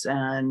books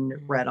and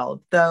read all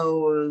of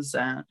those.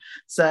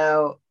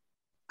 So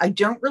I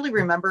don't really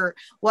remember.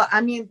 Well, I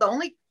mean, the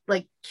only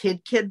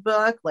kid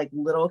book,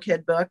 little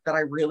kid book that I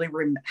really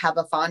have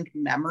a fond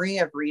memory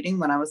of reading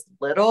when I was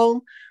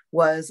little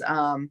was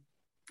The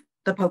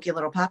Pokey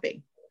Little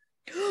Puppy.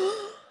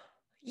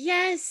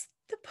 Yes,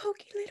 The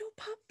Pokey Little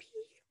Puppy.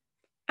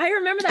 I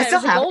remember that. It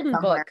was a golden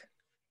book.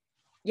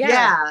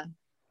 Yeah.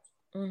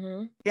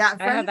 Mm-hmm. Yeah,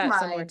 I have that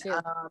somewhere too.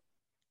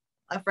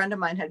 a friend of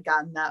mine had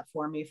gotten that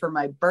for me for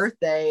my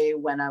birthday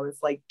when I was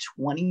like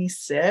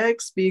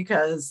 26,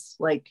 because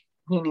like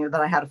he knew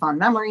that I had a fond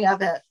memory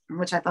of it,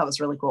 which I thought was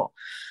really cool.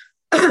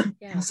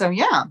 Yeah. So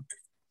yeah,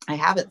 I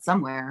have it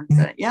somewhere.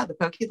 But yeah, the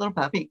pokey little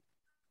puppy.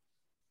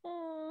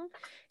 Aww.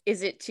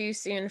 Is it too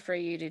soon for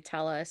you to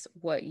tell us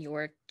what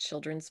your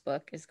children's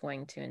book is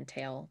going to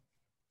entail?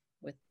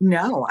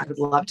 No, I would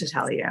love to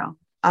tell you.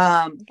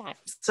 Okay.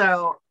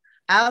 So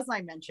as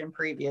I mentioned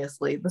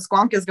previously, the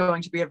squonk is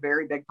going to be a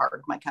very big part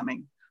of my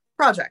coming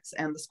projects,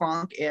 and the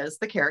squonk is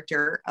the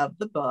character of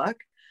the book.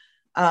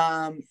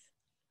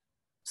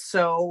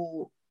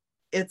 So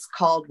it's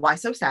called Why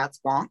So Sad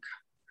Squonk,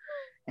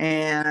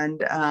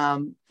 and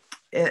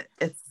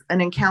it's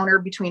an encounter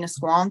between a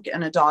squonk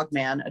and a dog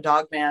man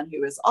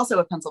who is also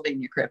a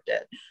Pennsylvania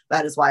cryptid.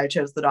 That is why I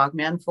chose the dog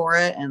man for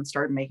it and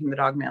started making the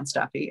dog man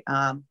stuffy.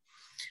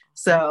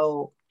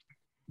 So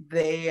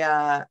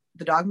the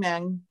dog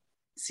man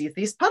sees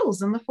these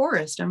puddles in the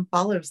forest and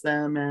follows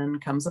them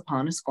and comes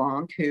upon a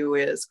squonk who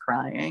is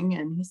crying,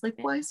 and he's like,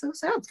 why so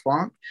sad,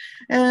 squonk?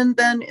 And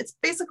then it's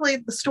basically,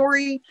 the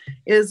story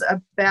is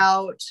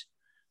about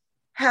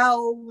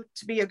how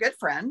to be a good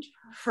friend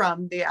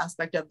from the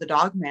aspect of the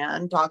dog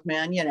man,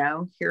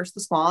 here's the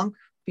squonk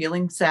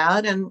feeling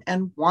sad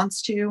and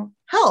wants to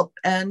help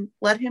and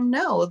let him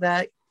know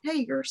that,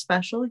 hey, you're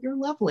special, you're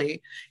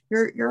lovely,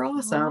 you're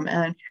awesome.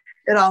 And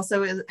it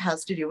also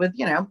has to do with,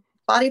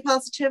 body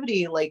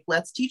positivity. Like,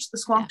 let's teach the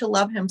squonk to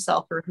love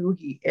himself for who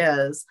he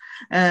is,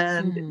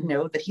 and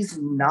know that he's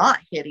not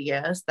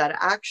hideous, that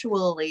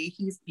actually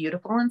he's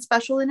beautiful and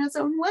special in his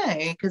own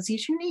way because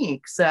he's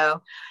unique.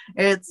 So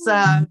it's,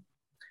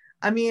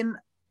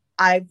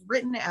 I've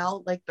written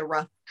out like the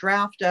rough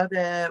draft of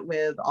it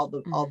with all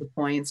the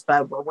points,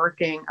 but I'm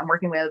working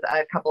with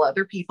a couple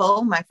other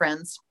people. My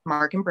friends,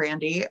 Mark and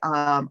Brandy,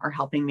 are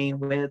helping me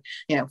with,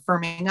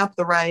 firming up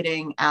the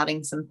writing,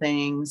 adding some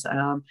things,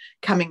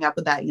 coming up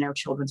with that,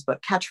 children's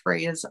book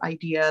catchphrase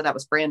idea. That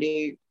was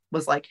Brandy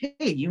was like,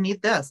 hey, you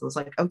need this. I was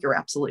like, oh, you're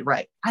absolutely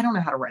right. I don't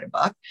know how to write a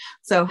book.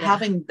 So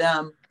having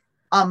them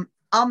on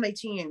my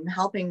team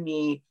helping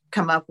me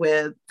come up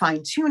with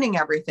fine-tuning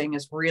everything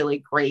is really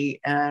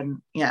great.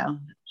 And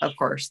of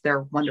course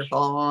they're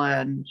wonderful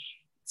and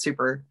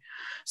super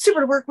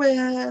to work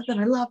with,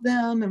 and I love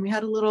them. And we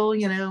had a little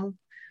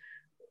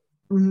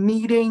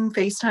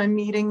FaceTime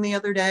meeting the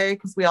other day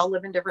because we all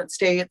live in different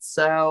states,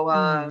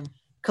 so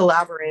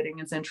collaborating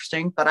is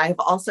interesting. But I've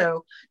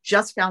also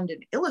just found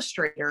an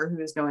illustrator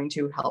who is going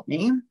to help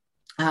me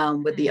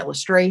with the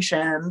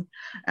illustration,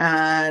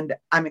 and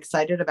I'm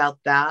excited about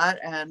that.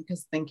 And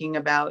because thinking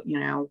about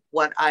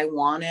what I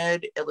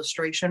wanted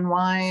illustration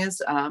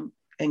wise,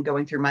 and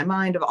going through my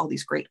mind of all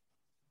these great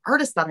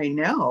artists that I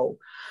know,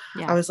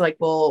 I was like,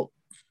 well,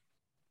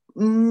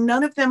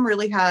 none of them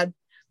really had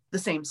the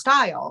same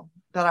style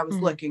that I was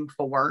looking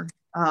for.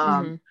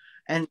 And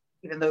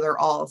even though they're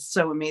all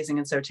so amazing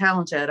and so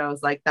talented, I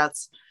was like,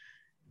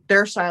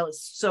 their style is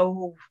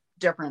so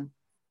different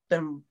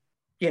than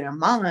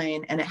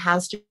mine, and it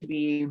has to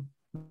be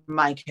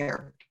my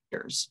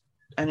characters,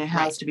 and it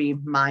has to be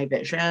my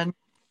vision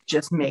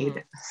just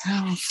made.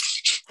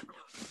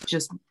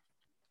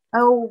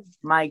 Oh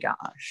my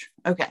gosh.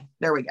 Okay,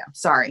 there we go.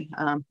 Sorry.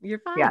 You're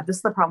fine. Yeah, this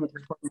is the problem with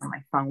recording on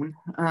my phone.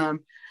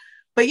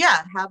 But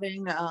yeah,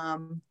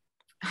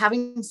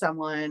 having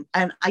someone,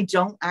 and I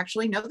don't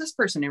actually know this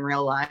person in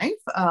real life.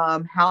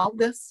 How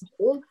this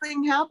whole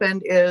thing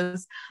happened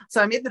is,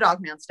 so I made the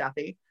dog man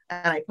stuffy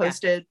and I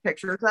posted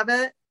pictures of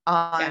it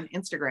on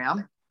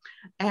Instagram,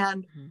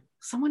 and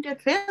someone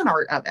did fan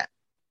art of it.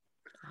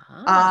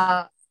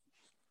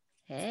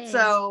 Hey.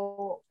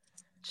 So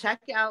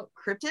check out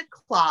Cryptid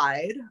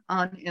Clyde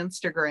on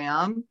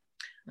Instagram.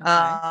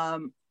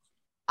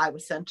 I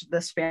was sent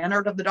this fan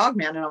art of the dog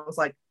man, and I was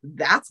like,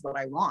 that's what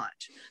I want.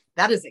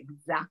 That is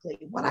exactly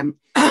what I'm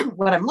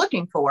what I'm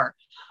looking for.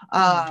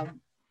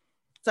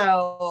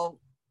 So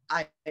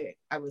I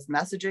was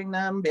messaging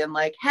them being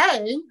like,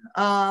 hey,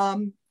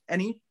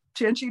 any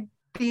chance you'd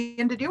be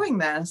into doing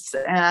this?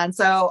 And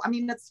so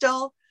it's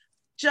still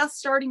just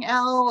starting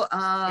out.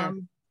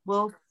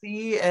 We'll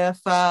see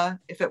if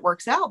it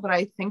works out, but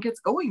I think it's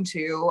going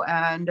to.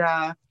 And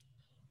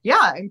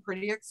I'm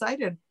pretty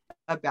excited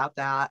about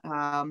that.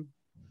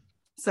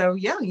 So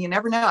yeah, you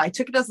never know. I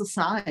took it as a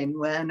sign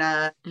when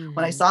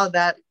I saw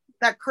that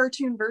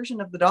cartoon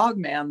version of the dog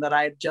man that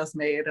I had just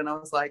made, and I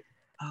was like,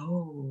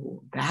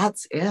 oh,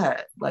 that's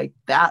it. Like,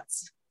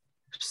 that's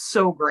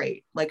so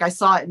great. Like, I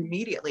saw it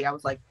immediately. I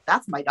was like,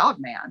 that's my dog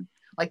man.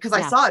 Like, because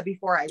I saw it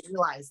before I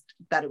realized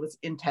that it was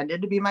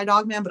intended to be my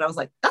dog man, but I was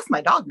like, that's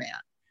my dog man.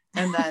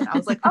 And then I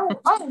was like, oh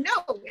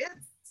no,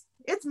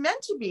 it's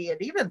meant to be.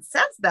 It even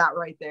says that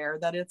right there,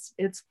 that it's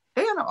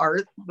fan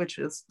art, which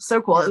is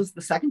so cool. It was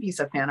the second piece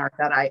of fan art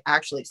that I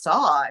actually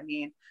saw.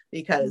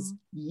 Because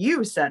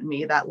you sent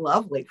me that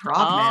lovely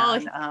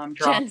frogman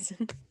drawing.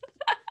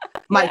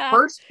 My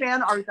first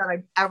fan art that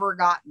I've ever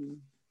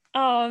gotten.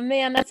 Oh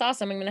man, that's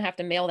awesome. I'm gonna have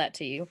to mail that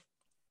to you.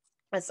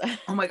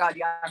 Oh my god,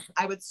 yeah.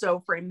 I would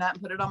so frame that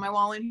and put it on my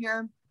wall in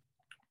here.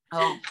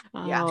 Oh,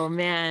 yeah. Oh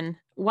man.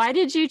 Why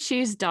did you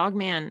choose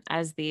Dogman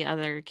as the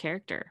other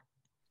character?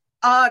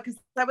 Because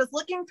I was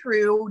looking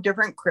through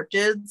different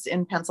cryptids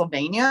in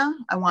Pennsylvania.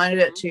 I wanted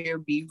it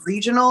to be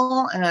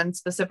regional and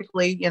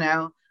specifically,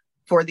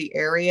 for the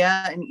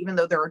area. And even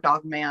though there are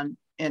Dogman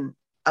in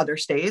other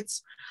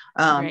states,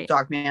 Right.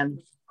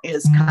 Dogman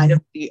is kind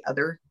of the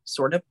other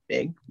sort of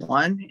big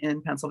one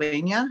in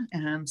Pennsylvania.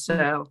 And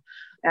so,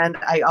 and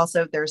I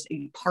also, there's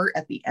a part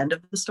at the end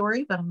of the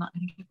story, but I'm not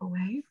going to give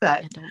away,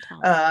 but don't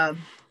tell.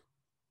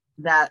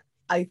 that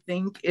I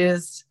think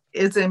is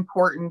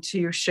important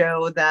to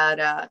show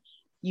that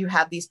you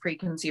have these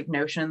preconceived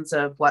notions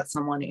of what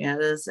someone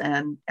is,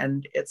 and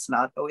it's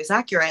not always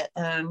accurate,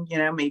 and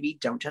maybe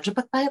don't judge a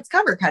book by its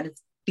cover kind of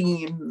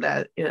theme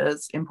that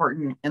is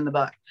important in the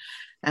book.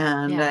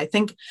 And Yeah. I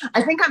think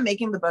I'm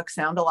making the book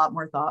sound a lot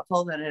more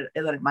thoughtful than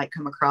it might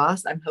come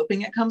across. I'm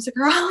hoping it comes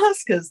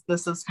across because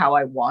this is how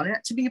I want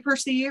it to be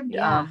perceived.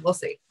 Yeah. We'll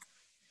see.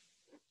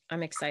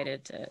 I'm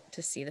excited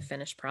to see the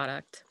finished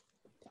product.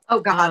 Oh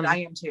God, I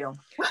am too.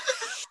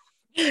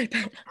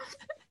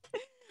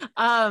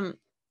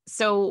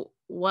 So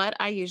what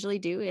I usually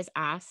do is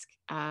ask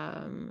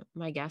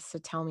my guests to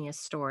tell me a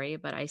story,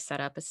 but I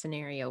set up a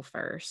scenario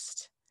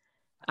first.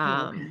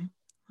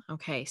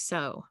 Okay,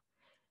 so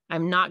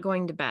I'm not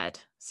going to bed,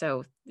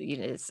 so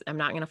I'm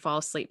not going to fall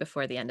asleep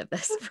before the end of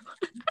this.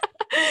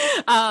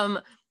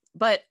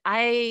 But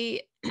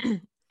I've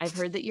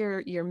heard that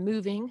you're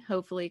moving,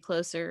 hopefully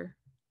closer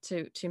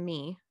to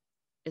me,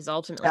 is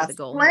ultimately That's the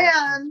goal.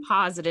 I'm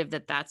positive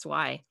that's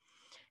why.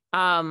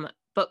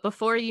 But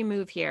before you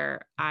move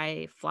here,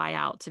 I fly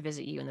out to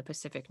visit you in the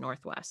Pacific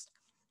Northwest.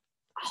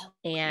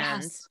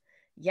 And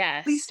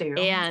yes, please do.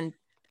 And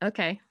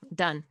okay,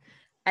 done.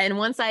 And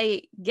once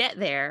I get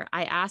there,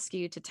 I ask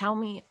you to tell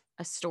me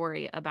a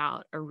story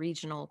about a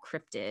regional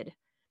cryptid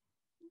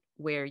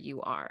where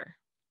you are.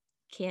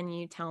 Can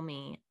you tell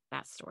me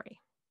that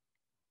story?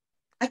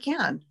 I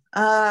can.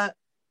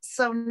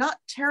 So not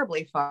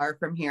terribly far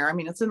from here. I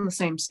mean, it's in the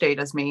same state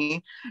as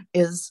me,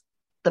 is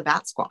the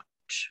bat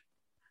squatch.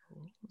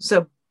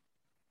 So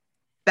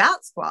bat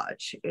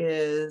squatch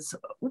is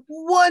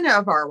one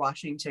of our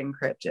Washington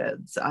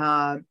cryptids.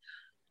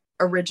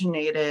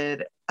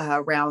 Originated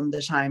around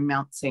the time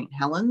Mount St.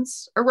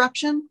 Helens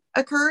eruption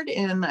occurred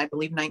in, I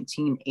believe,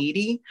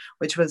 1980,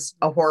 which was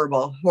a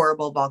horrible,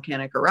 horrible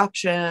volcanic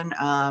eruption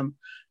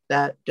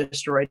that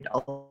destroyed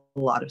a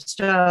lot of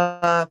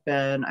stuff.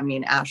 And I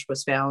mean, ash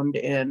was found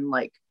in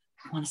I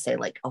want to say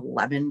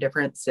 11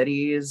 different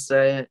cities,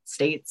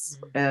 states,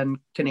 and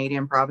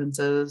Canadian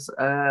provinces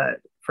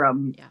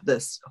from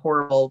this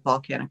horrible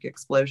volcanic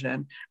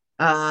explosion.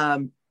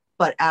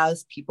 But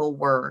as people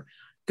were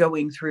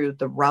going through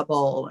the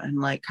rubble and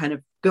kind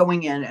of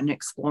going in and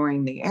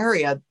exploring the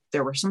area,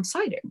 there were some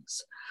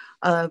sightings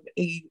of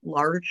a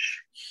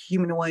large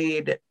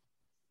humanoid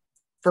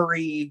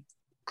furry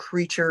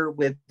creature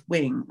with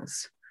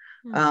wings.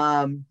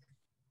 Now,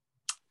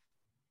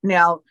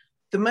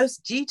 the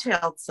most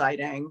detailed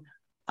sighting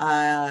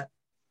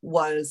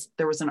was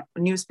there was a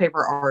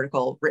newspaper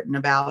article written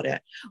about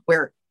it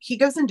where he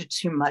goes into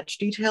too much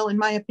detail, in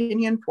my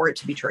opinion, for it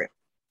to be true.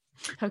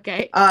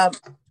 Okay.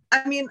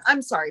 I mean,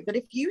 I'm sorry, but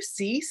if you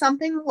see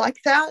something like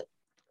that,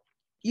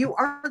 you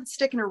aren't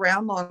sticking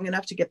around long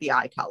enough to get the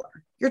eye color.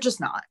 You're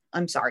just not.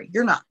 I'm sorry.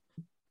 You're not.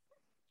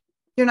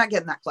 You're not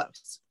getting that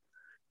close.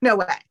 No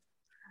way.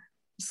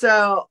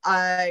 So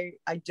I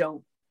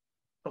don't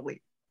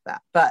believe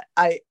that. But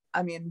I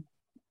mean,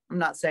 I'm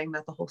not saying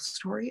that the whole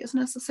story is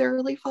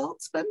necessarily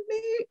false, but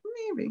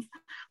maybe.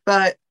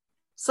 But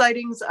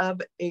sightings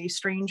of a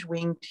strange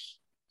winged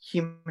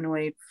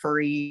humanoid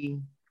furry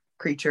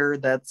creature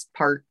that's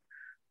part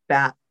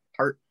bat,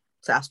 part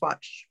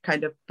Sasquatch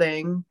kind of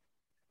thing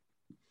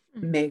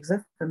may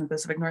exist in the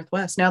Pacific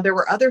Northwest. Now, there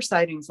were other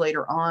sightings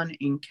later on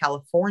in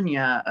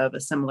California of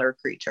a similar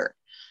creature.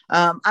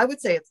 I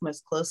would say it's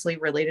most closely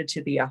related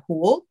to the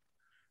Yahoo.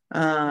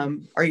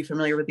 Are you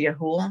familiar with the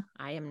Yahoo?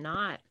 I am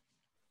not.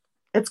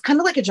 It's kind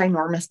of like a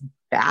ginormous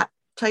bat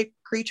type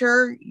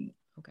creature.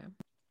 Okay.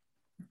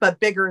 But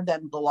bigger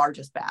than the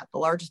largest bat. The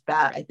largest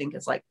bat, I think,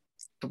 is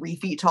 3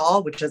 feet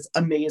tall, which is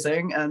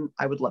amazing. And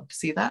I would love to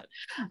see that.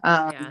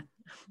 Yeah.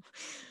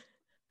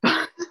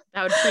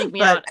 That would freak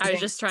me out. I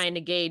was just trying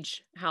to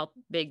gauge how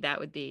big that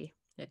would be.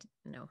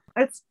 No.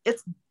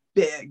 It's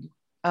big.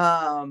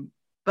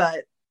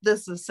 But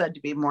this is said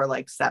to be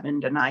more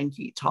 7 to 9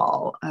 feet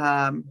tall.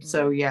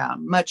 So yeah,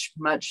 much,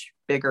 much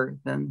bigger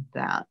than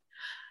that.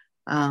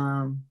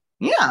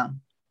 Yeah.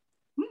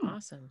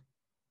 Awesome.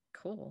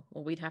 Cool.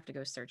 Well, we'd have to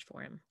go search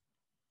for him.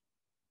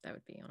 That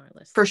would be on our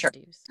list. For sure.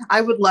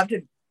 I would love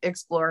to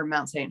explore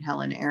Mount St.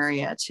 Helen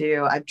area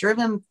too. I've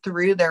driven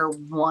through there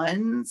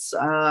once,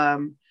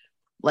 on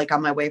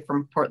my way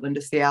from Portland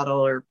to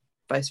Seattle or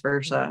vice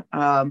versa,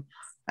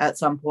 at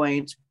some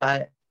point,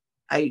 but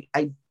I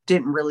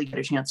didn't really get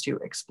a chance to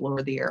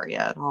explore the area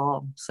at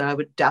all. So I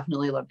would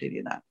definitely love to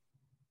do that.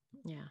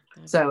 Yeah.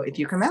 So if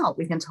you come out,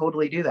 we can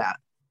totally do that.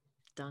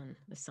 Done.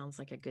 This sounds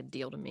like a good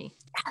deal to me.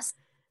 Yes.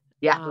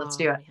 Yeah, let's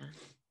do it.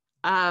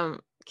 Man.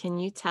 can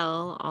you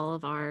tell all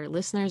of our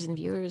listeners and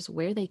viewers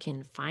where they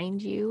can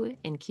find you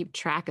and keep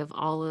track of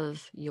all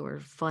of your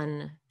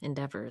fun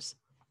endeavors?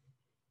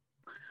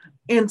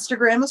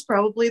 Instagram is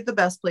probably the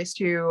best place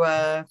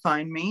to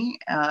find me.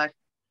 I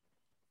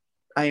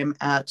am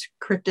at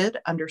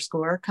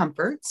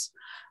cryptid_comforts.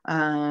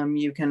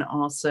 You can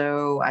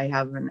also, I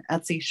have an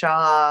Etsy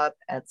shop,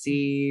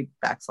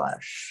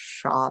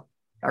 Etsy/shop,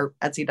 or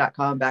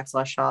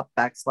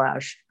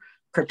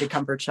Etsy.com/shop/cryptid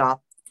comfort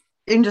shop.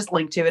 You can just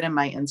link to it in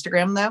my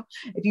Instagram though.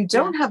 If you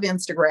don't have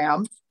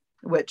Instagram,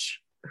 which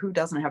who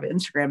doesn't have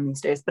Instagram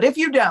these days, but if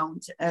you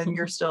don't and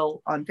you're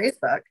still on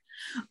Facebook,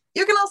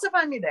 you can also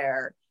find me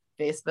there.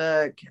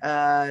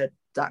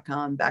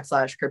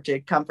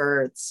 Facebook.com/cryptid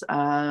comforts.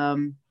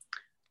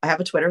 I have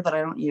a Twitter that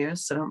I don't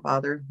use, so don't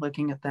bother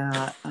looking at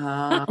that.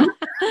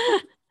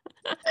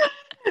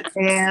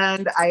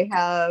 And I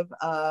have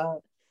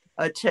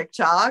a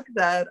TikTok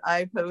that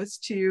I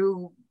post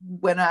to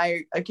when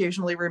I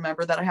occasionally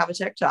remember that I have a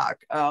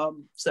TikTok.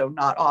 So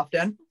not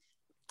often.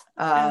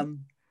 Yeah,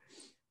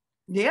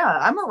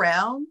 I'm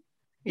around.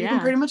 You can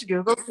pretty much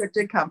Google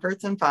Cryptid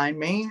Comforts and find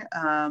me.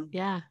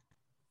 Yeah.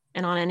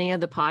 And on any of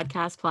the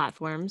podcast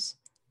platforms.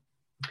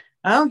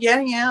 Oh,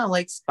 yeah.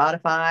 Like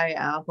Spotify,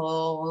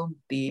 Apple,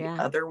 the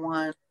other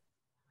one.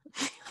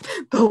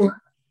 Oh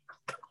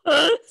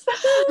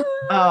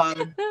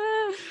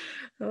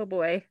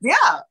boy.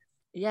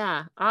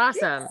 Yeah.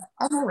 Awesome. Yeah,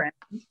 I'm around.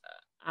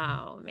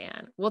 Oh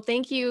man. Well,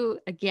 thank you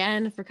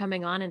again for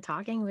coming on and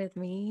talking with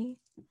me.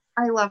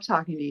 I love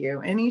talking to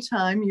you.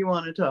 Anytime you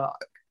want to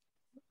talk.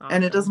 Awesome.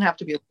 And it doesn't have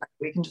to be,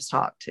 we can just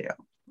talk too.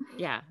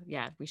 Yeah,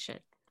 we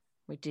should.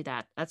 We do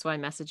that. That's why I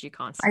message you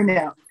constantly.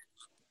 I know.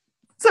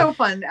 So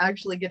fun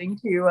actually getting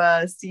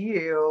to see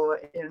you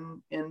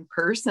in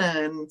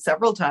person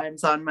several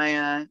times on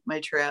my my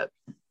trip.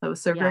 That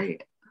was so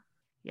great.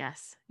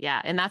 Yes.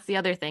 Yeah. And that's the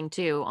other thing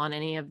too, on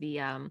any of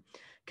the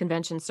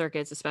convention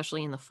circuits,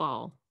 especially in the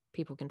fall,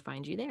 people can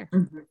find you there.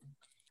 Mm-hmm.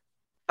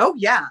 Oh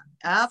yeah,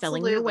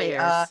 absolutely. Selling your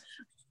wares.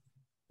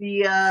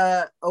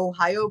 The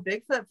Ohio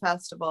Bigfoot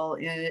Festival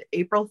in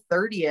April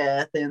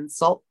 30th in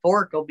Salt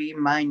Fork will be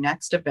my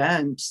next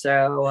event.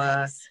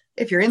 So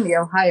if you're in the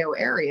Ohio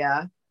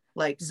area,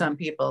 like some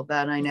people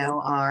that I know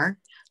are,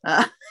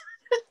 come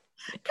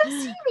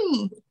see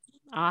me.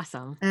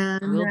 Awesome.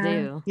 And will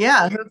do.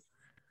 Yeah.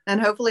 And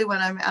hopefully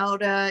when I'm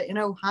out in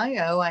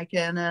Ohio, I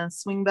can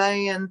swing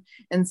by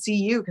and see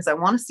you, because I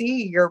want to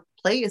see your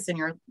place and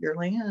your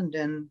land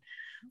and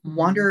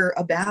wander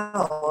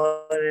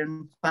about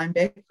and find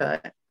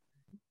Bigfoot.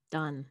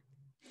 Done.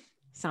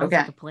 Sounds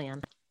like a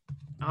plan.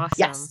 Awesome.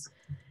 Yes.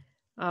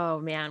 Oh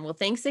man. Well,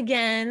 thanks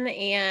again.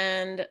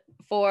 And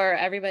for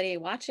everybody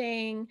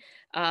watching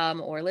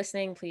or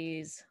listening,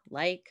 please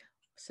like,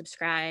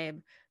 subscribe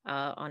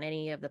on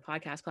any of the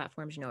podcast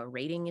platforms. You know, a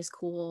rating is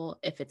cool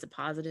if it's a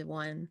positive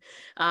one.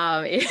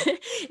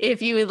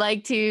 If you would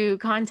like to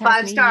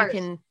contact me, you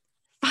can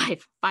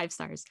 5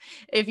 stars.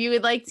 If you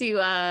would like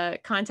to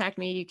contact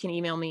me, you can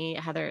email me,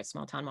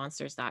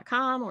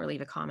 heather@smalltownmonsters.com, or leave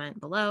a comment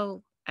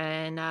below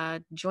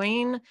and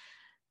join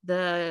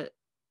the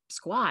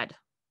squad.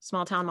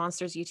 Small Town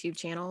Monsters YouTube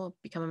channel,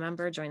 become a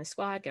member, join the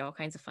squad, get all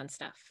kinds of fun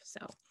stuff.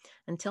 So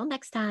until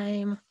next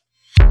time.